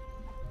them?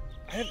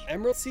 I have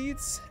emerald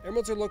seeds?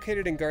 Emeralds are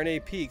located in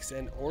Garnet Peaks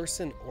and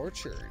Orson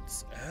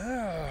Orchards.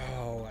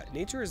 Oh,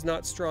 nature is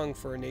not strong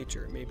for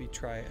nature. Maybe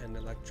try an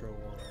electro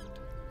wand.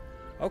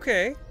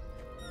 Okay.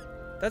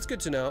 That's good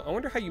to know. I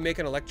wonder how you make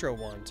an electro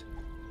wand.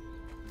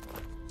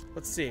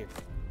 Let's see.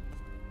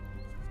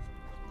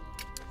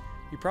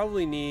 You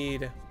probably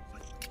need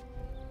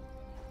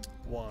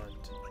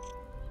wand,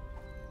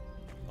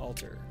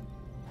 altar,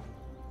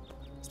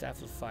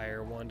 staff of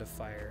fire, wand of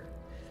fire.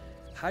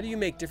 How do you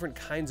make different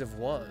kinds of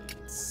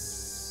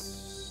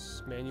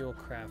wands? Manual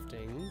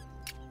crafting,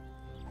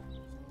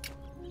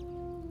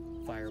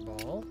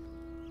 fireball,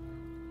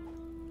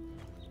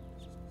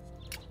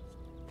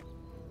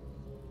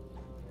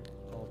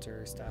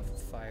 altar, staff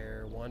of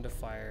fire, wand of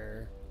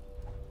fire.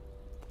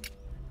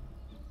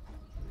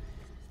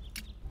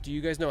 Do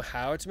you guys know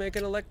how to make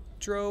an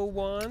electro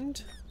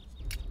wand?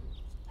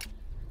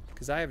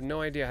 Because I have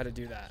no idea how to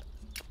do that.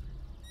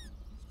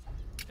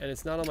 And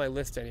it's not on my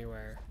list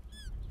anywhere.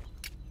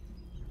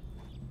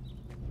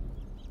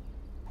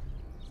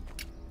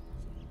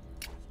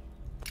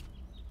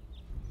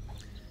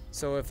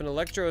 So if an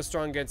electro is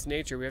strong against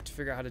nature, we have to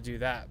figure out how to do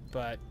that.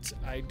 But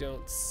I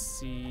don't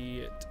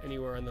see it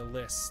anywhere on the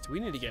list. We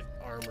need to get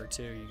armor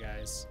too, you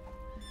guys.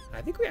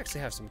 I think we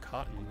actually have some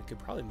cotton. We could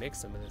probably make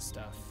some of this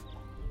stuff.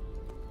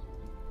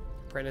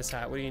 Apprentice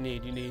hat, what do you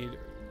need? You need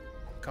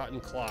cotton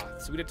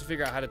cloth. So we'd have to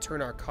figure out how to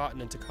turn our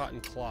cotton into cotton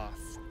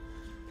cloth.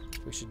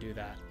 We should do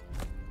that.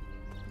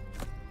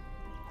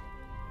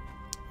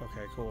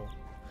 Okay, cool.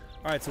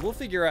 Alright, so we'll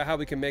figure out how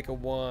we can make a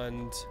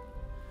wand.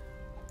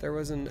 There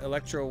was an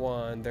electro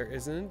wand. There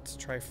isn't.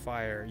 Try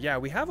fire. Yeah,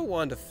 we have a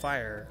wand of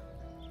fire.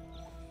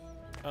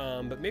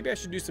 But maybe I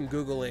should do some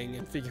Googling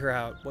and figure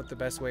out what the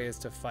best way is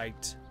to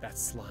fight that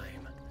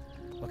slime.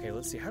 Okay,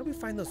 let's see. How do we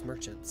find those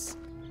merchants?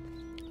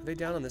 Are they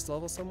down on this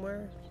level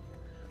somewhere?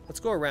 Let's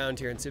go around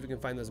here and see if we can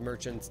find those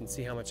merchants and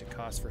see how much it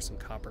costs for some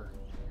copper.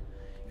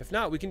 If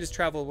not, we can just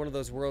travel one of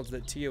those worlds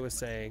that Tia was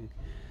saying.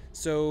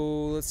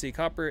 So let's see.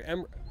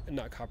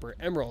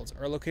 Emeralds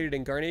are located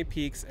in Garnet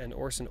Peaks and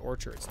Orson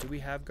Orchards. Do we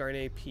have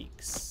Garnet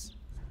Peaks?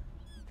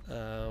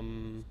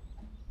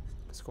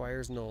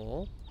 Squires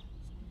Knoll,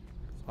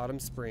 Autumn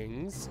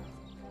Springs,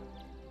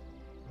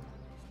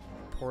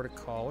 Port of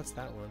Call. What's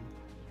that one?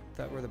 Is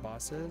that where the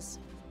boss is?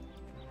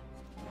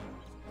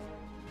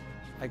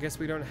 I guess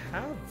we don't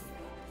have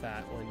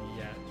that one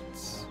yet.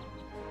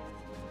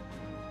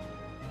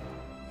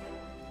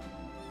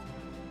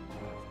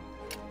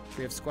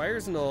 We have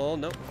Squire's Knoll.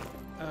 Nope.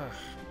 Ugh.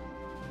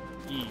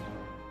 E.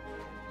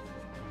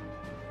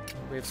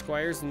 We have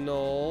Squire's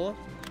Knoll.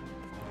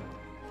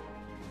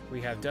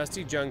 We have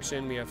Dusty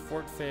Junction. We have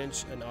Fort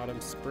Finch and Autumn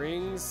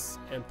Springs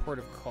and Port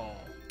of Call.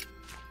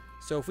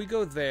 So if we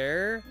go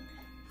there,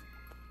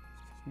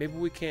 maybe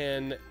we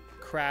can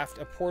craft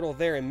a portal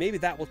there, and maybe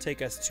that will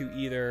take us to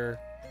either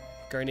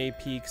Garnet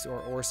Peaks or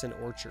Orson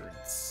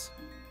Orchards.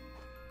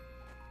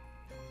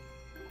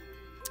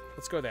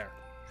 Let's go there.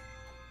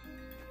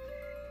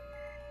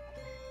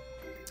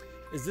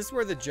 Is this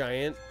where the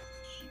giant...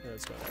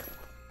 Let's go there.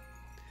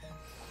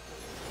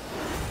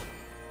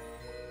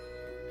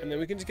 And then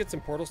we can just get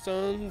some portal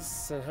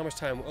stones. And how much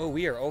time? Oh,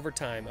 we are over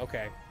time.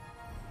 Okay.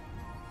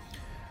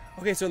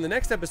 Okay, so in the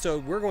next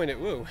episode, we're going to...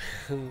 Woo.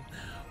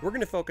 We're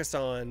going to focus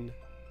on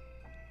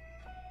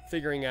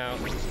figuring out...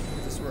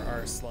 Is this where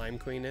our slime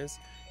queen is?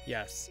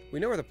 Yes. We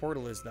know where the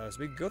portal is, though, so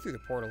we can go through the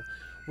portal.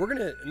 We're going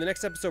to... In the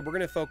next episode, we're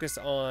going to focus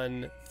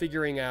on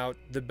figuring out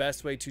the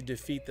best way to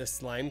defeat the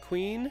slime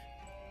queen.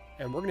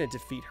 And we're going to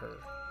defeat her.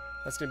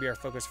 That's going to be our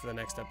focus for the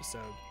next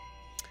episode.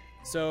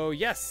 So,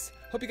 yes.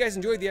 Hope you guys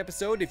enjoyed the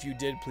episode. If you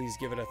did, please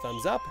give it a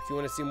thumbs up. If you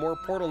want to see more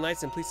Portal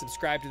Nights, then please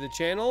subscribe to the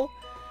channel.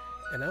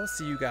 And I'll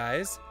see you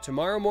guys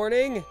tomorrow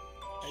morning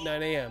at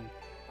 9 a.m.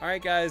 All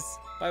right, guys.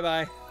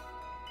 Bye-bye.